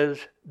is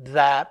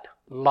that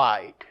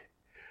light.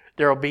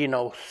 There will be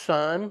no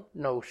sun,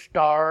 no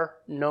star,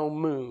 no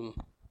moon.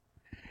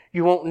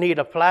 You won't need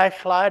a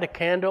flashlight, a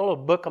candle, a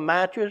book of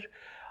matches,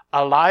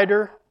 a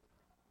lighter.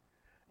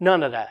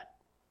 None of that.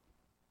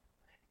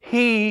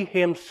 He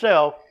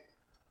Himself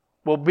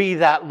will be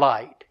that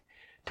light.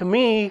 To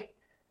me,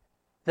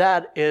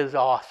 that is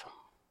awesome.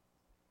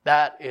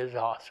 That is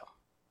awesome.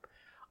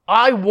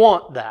 I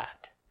want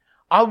that.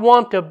 I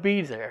want to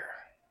be there.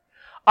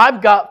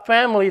 I've got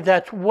family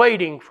that's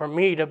waiting for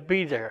me to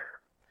be there.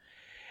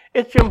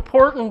 It's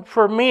important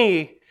for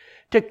me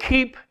to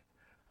keep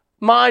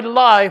my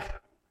life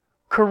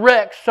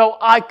correct so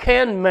I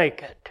can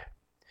make it.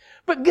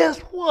 But guess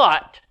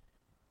what?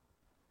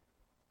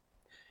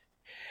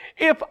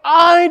 If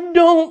I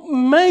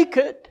don't make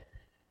it,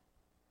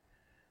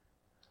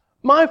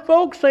 my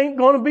folks ain't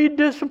going to be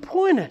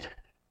disappointed.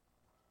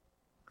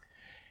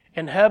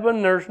 In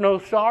heaven, there's no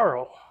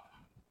sorrow.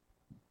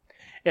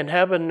 In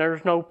heaven,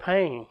 there's no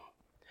pain.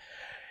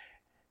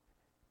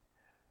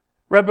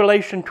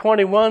 Revelation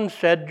 21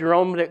 said,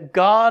 Jerome, that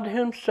God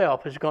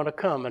Himself is going to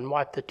come and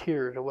wipe the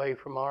tears away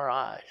from our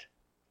eyes.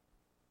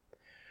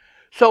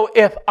 So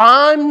if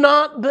I'm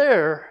not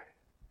there,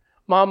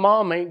 my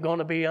mom ain't going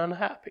to be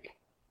unhappy.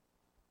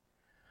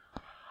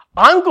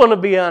 I'm going to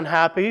be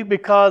unhappy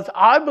because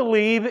I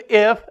believe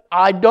if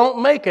I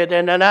don't make it,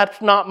 and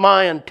that's not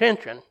my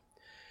intention,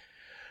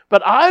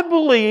 but I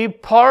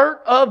believe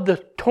part of the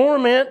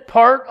torment,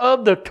 part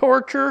of the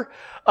torture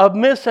of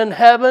missing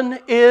heaven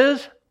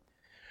is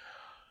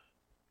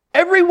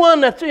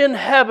everyone that's in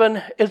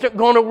heaven isn't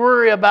going to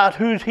worry about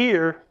who's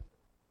here.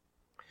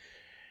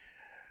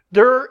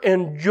 They're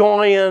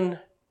enjoying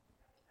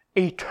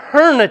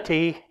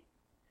eternity,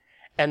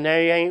 and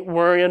they ain't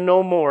worrying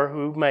no more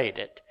who made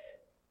it.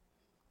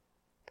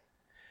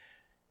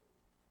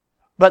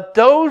 But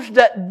those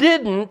that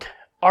didn't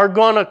are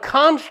going to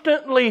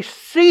constantly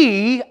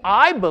see,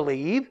 I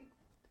believe,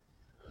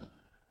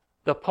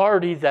 the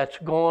party that's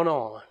going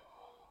on.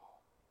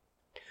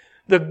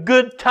 The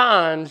good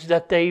times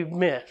that they've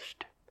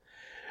missed.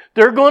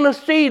 They're going to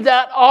see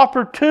that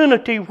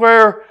opportunity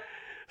where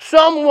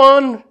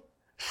someone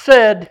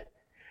said,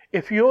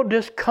 if you'll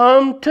just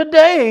come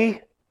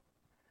today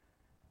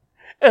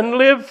and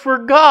live for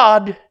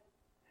God,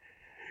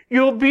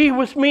 you'll be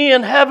with me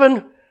in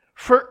heaven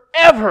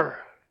forever.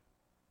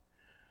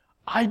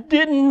 I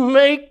didn't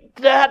make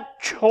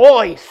that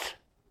choice.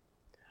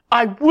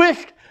 I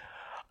wished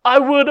I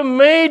would have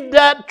made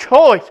that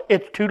choice.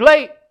 It's too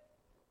late.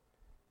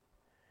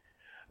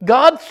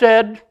 God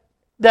said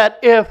that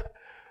if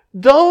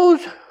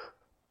those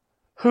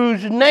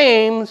whose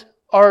names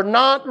are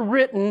not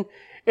written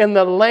in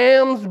the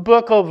Lamb's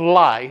book of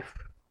life,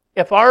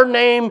 if our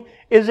name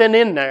isn't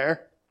in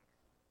there,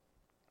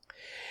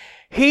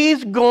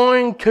 He's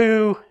going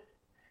to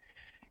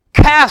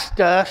cast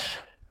us,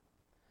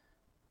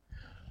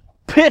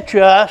 pitch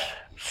us,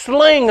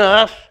 sling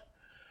us,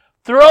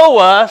 throw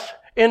us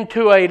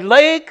into a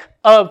lake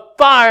of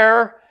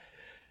fire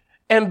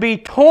and be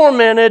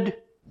tormented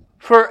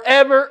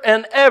forever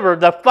and ever.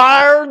 The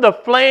fire, the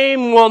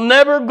flame will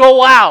never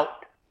go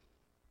out.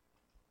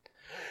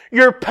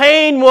 Your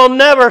pain will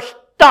never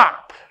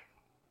stop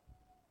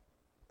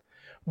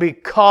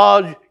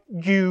because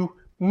you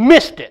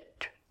missed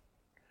it.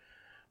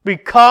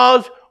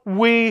 Because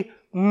we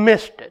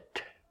missed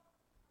it.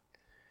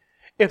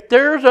 If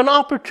there's an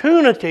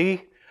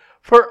opportunity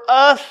for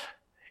us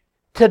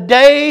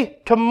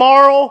today,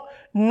 tomorrow,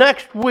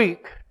 next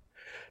week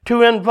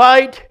to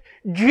invite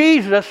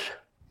Jesus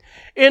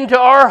into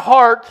our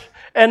hearts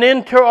and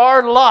into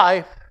our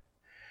life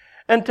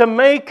and to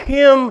make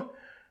Him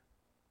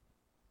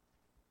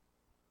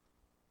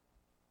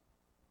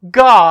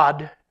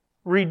God,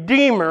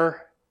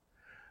 Redeemer,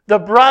 the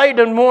bright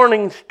and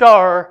morning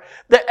star,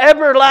 the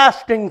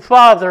everlasting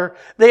Father,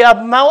 the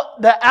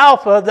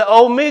Alpha, the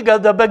Omega,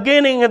 the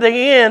beginning and the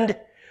end,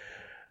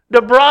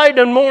 the bright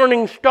and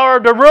morning star,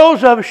 the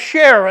Rose of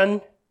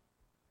Sharon,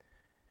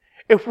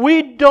 if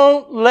we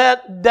don't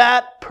let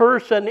that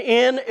person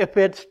in, if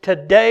it's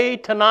today,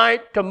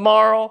 tonight,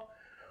 tomorrow,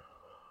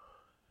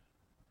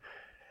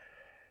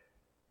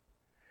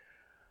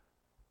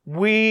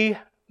 we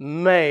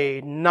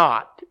may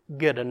not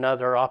get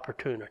another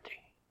opportunity.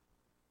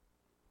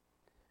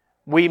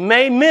 We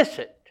may miss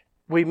it.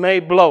 We may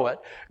blow it.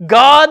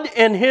 God,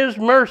 in His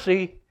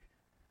mercy,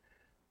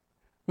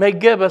 may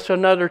give us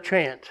another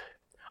chance.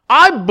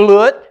 I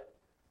blew it.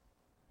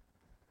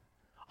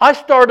 I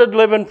started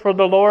living for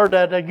the Lord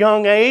at a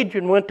young age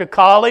and went to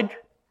college.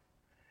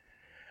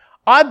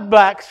 I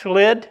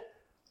backslid.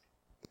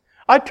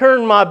 I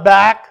turned my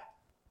back.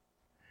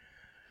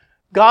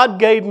 God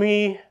gave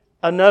me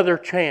another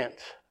chance.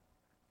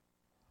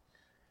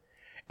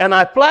 And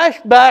I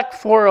flashed back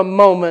for a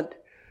moment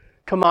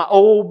to my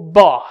old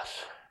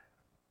boss.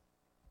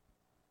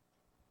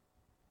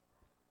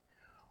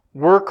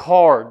 Work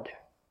hard.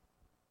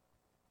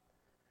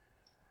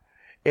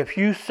 If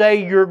you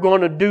say you're going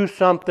to do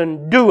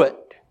something, do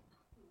it.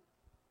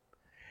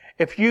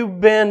 If you've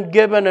been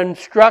given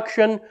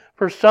instruction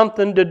for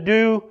something to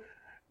do,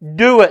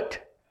 do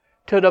it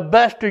to the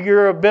best of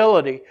your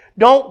ability.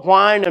 Don't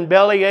whine and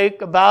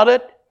bellyache about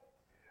it.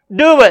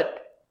 Do it.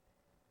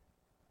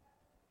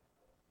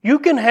 You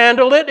can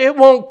handle it. It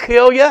won't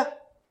kill you.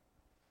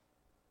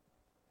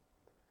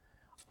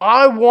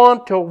 I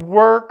want to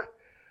work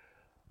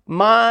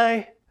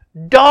my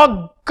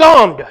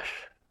doggonedest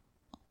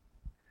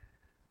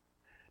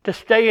to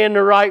stay in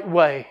the right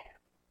way,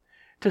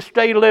 to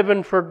stay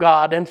living for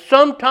God. And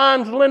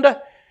sometimes,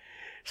 Linda,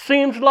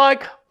 seems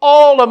like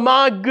all of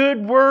my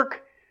good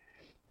work,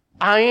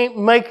 I ain't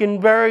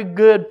making very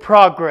good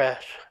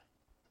progress.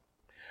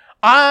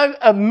 I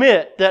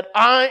admit that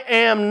I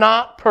am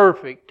not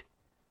perfect.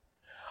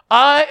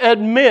 I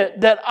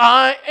admit that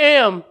I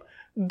am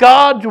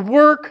God's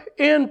work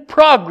in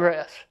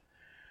progress.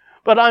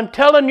 But I'm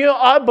telling you,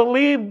 I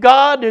believe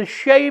God is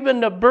shaving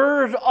the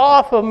burrs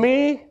off of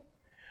me.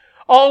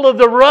 All of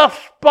the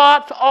rough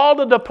spots,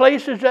 all of the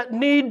places that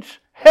needs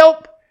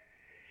help,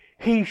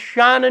 He's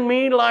shining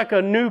me like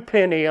a new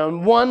penny.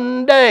 And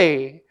one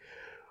day,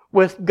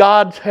 with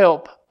God's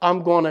help,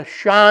 I'm going to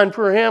shine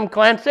for Him,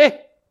 Clancy.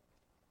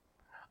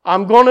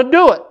 I'm going to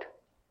do it.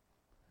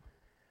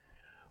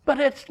 But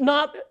it's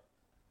not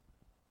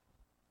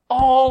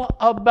all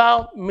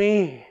about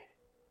me.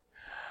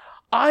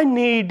 I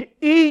need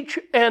each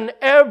and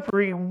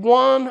every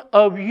one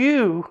of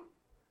you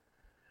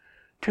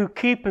to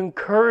keep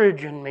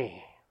encouraging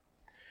me.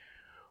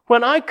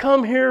 When I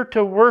come here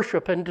to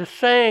worship and to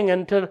sing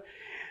and to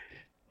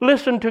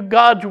listen to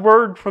God's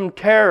Word from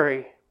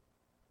Terry,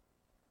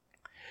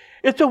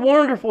 it's a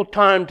wonderful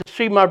time to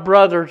see my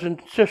brothers and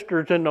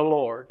sisters in the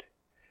Lord.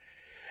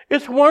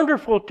 It's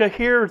wonderful to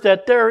hear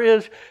that there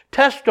is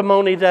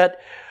testimony that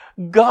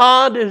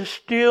God is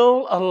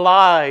still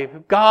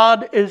alive.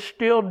 God is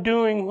still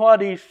doing what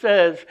He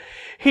says.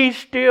 He's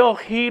still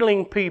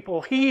healing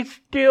people. He's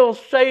still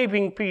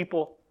saving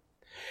people.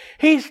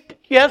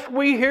 Yes,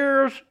 we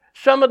hear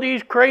some of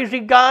these crazy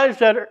guys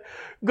that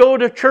go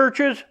to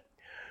churches,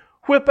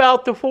 whip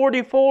out the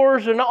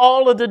 44s and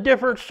all of the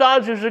different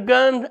sizes of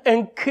guns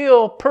and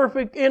kill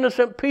perfect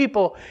innocent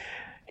people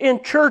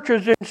in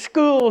churches, in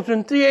schools,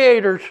 in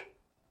theaters,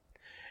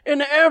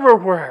 and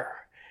everywhere.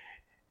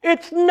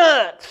 It's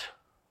nuts.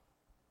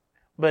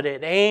 But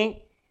it ain't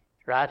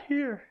right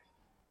here.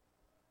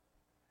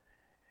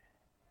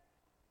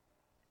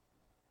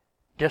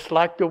 Just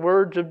like the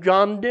words of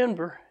John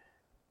Denver,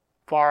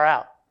 far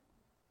out.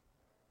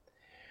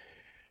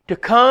 To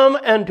come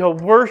and to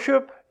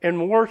worship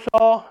in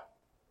Warsaw,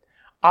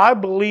 I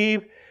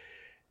believe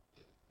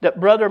that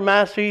Brother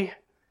Massey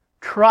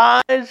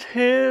tries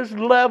his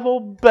level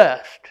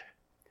best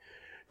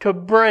to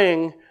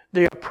bring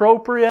the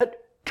appropriate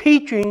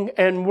teaching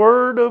and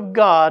Word of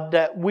God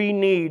that we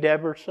need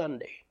every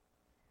Sunday.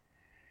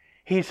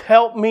 He's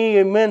helped me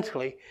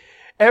immensely.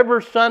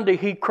 Every Sunday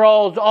He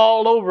crawls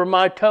all over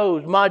my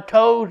toes. My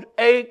toes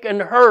ache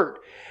and hurt,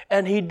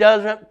 and He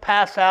doesn't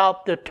pass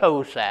out the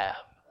toe salve.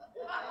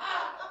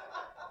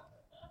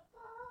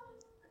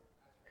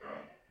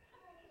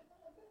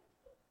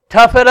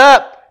 Tough it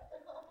up.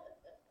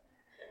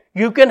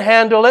 You can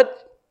handle it.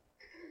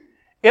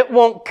 It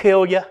won't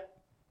kill you.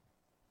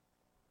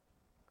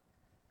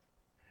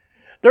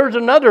 There's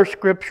another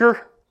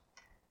scripture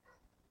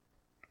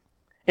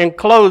in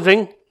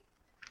closing.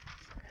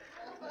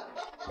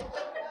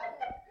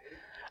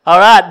 All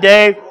right,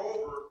 Dave.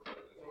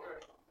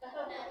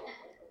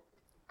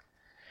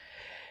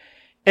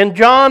 In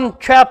John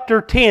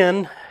chapter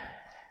 10,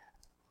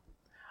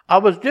 I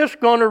was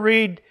just going to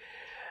read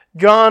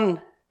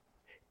John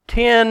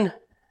 10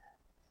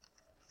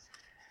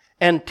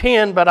 and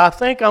 10, but I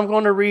think I'm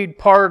going to read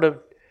part of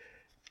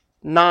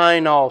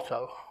 9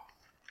 also.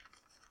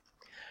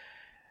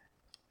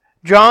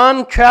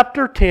 John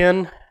chapter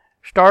 10,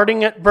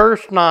 starting at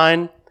verse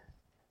 9,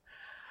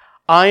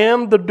 I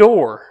am the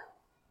door.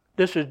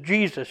 This is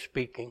Jesus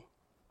speaking.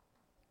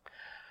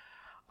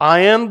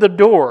 I am the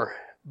door.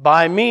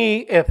 By me,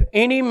 if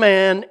any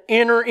man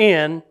enter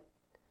in,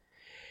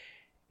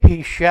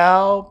 he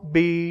shall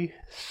be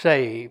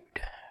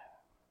saved.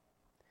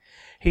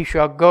 He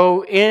shall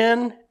go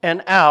in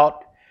and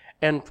out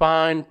and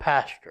find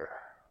pasture.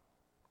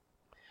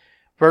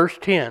 Verse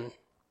 10.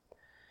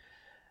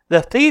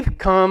 The thief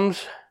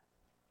comes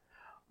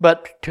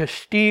but to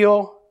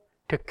steal,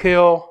 to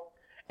kill,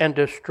 and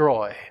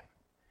destroy.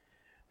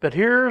 But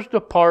here's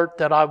the part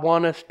that I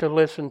want us to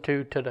listen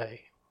to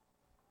today.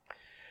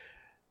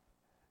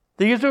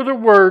 These are the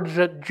words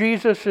that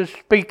Jesus is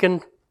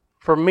speaking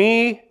for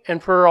me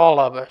and for all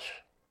of us.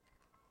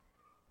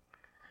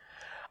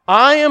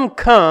 I am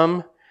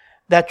come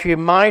that ye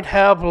might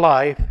have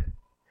life,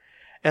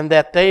 and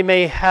that they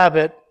may have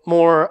it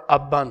more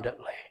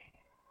abundantly.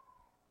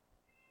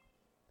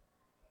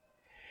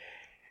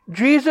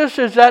 Jesus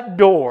is that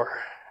door.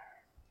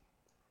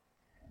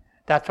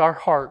 That's our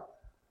heart.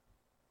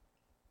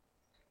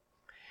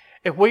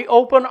 If we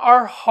open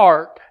our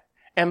heart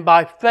and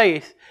by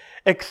faith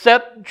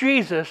accept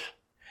Jesus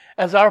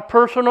as our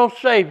personal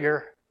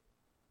Savior,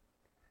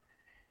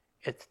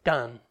 it's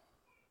done.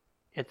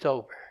 It's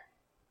over.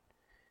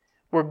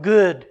 We're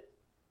good.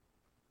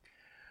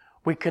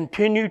 We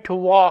continue to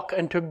walk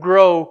and to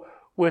grow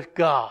with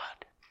God.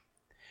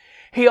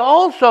 He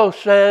also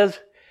says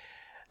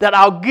that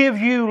I'll give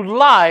you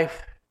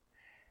life,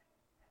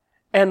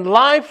 and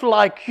life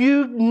like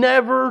you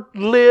never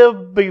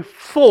lived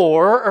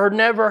before or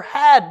never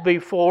had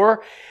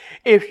before,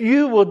 if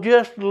you will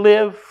just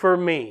live for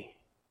me.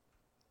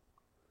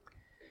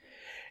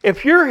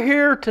 If you're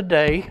here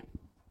today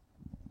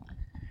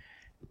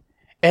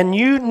and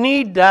you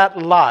need that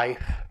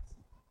life,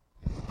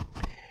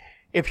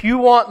 if you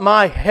want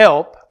my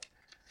help,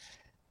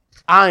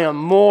 I am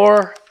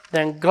more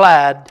than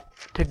glad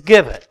to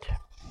give it.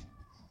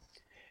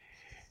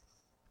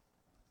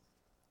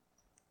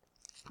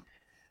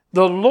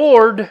 The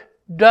Lord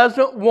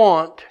doesn't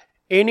want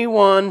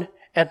anyone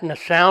at the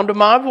sound of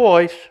my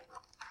voice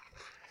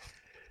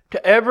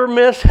to ever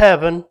miss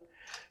heaven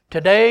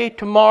today,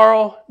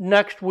 tomorrow,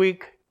 next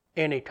week,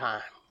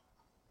 anytime.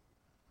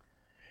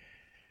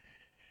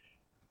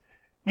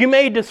 You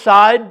may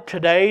decide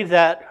today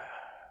that,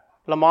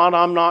 Lamont,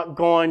 I'm not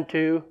going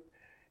to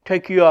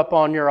take you up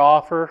on your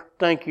offer.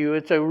 Thank you.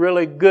 It's a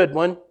really good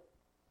one.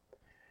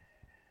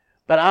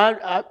 But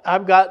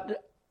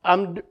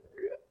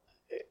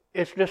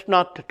it's just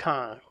not the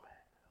time.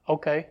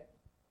 Okay.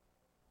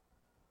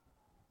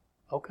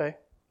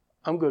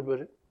 I'm good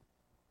with it.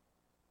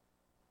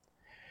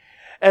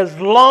 As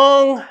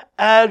long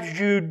as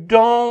you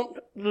don't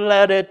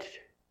let it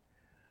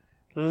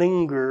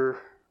linger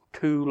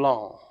too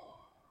long.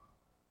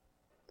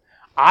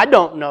 I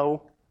don't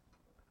know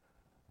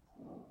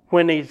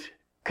when He's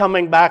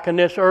coming back and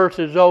this earth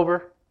is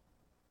over.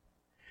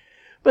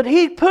 But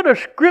He put a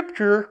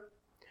scripture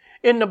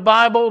in the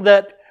Bible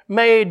that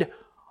made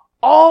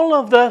all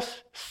of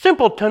us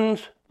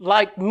simpletons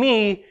like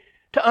me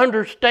to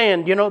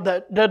understand. You know,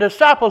 the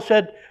disciples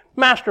said,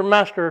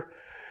 Master,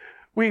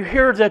 we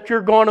hear that you're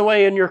going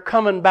away and you're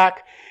coming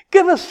back.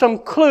 Give us some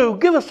clue.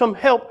 Give us some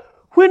help.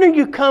 When are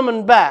you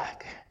coming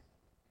back?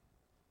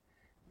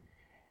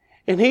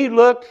 And He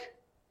looked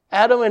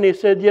at them and He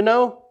said, you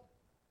know,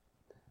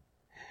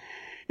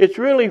 it's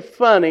really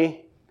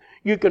funny.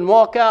 You can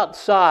walk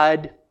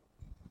outside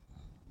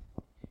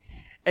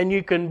and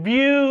you can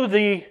view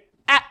the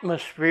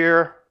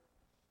atmosphere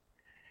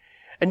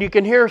and you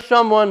can hear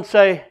someone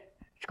say,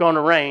 it's going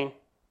to rain.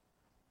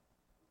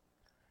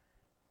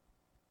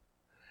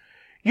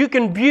 You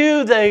can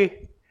view the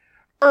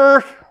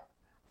earth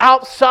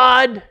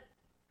outside.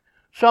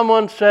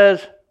 Someone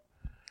says,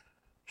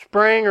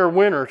 spring or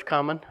winter's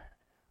coming.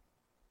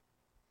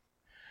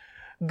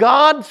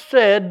 God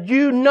said,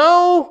 you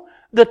know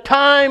the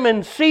time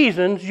and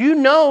seasons. You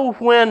know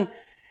when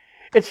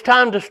it's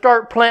time to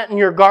start planting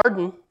your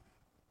garden.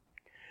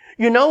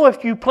 You know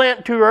if you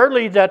plant too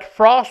early that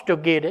frost will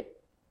get it.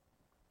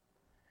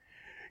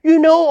 You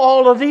know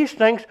all of these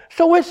things.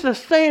 So it's the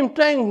same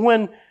thing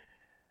when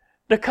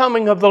the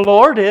coming of the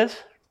Lord is.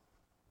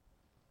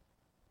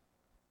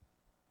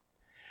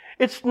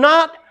 It's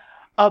not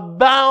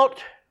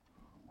about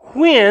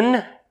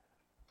when,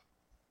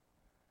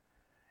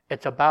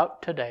 It's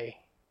about today.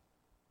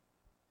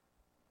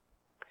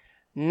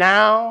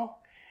 Now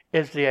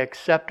is the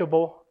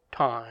acceptable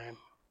time.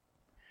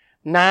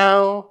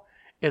 Now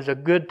is a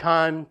good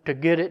time to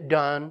get it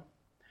done.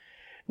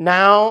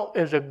 Now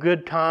is a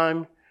good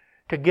time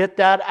to get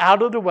that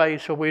out of the way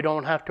so we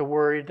don't have to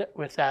worry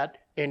with that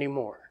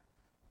anymore.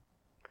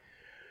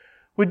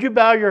 Would you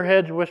bow your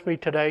heads with me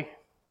today?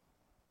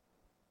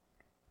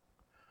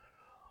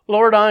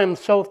 Lord, I am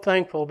so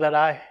thankful that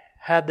I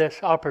had this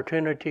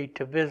opportunity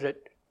to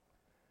visit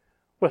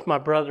with my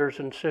brothers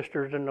and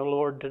sisters in the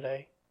Lord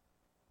today.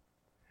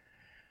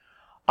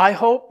 I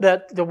hope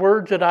that the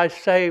words that I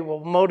say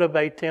will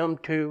motivate them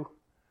to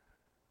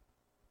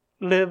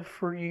live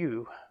for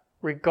you,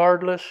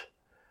 regardless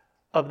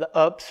of the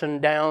ups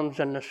and downs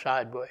and the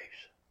sideways.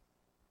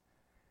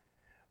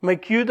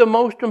 Make you the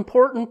most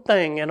important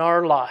thing in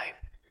our life.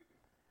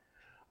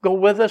 Go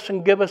with us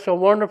and give us a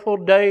wonderful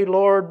day,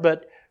 Lord,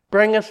 but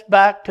bring us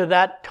back to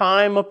that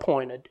time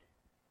appointed.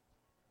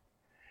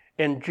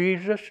 In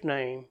Jesus'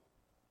 name,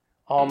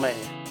 amen.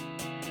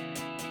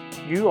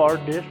 You are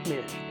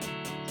dismissed.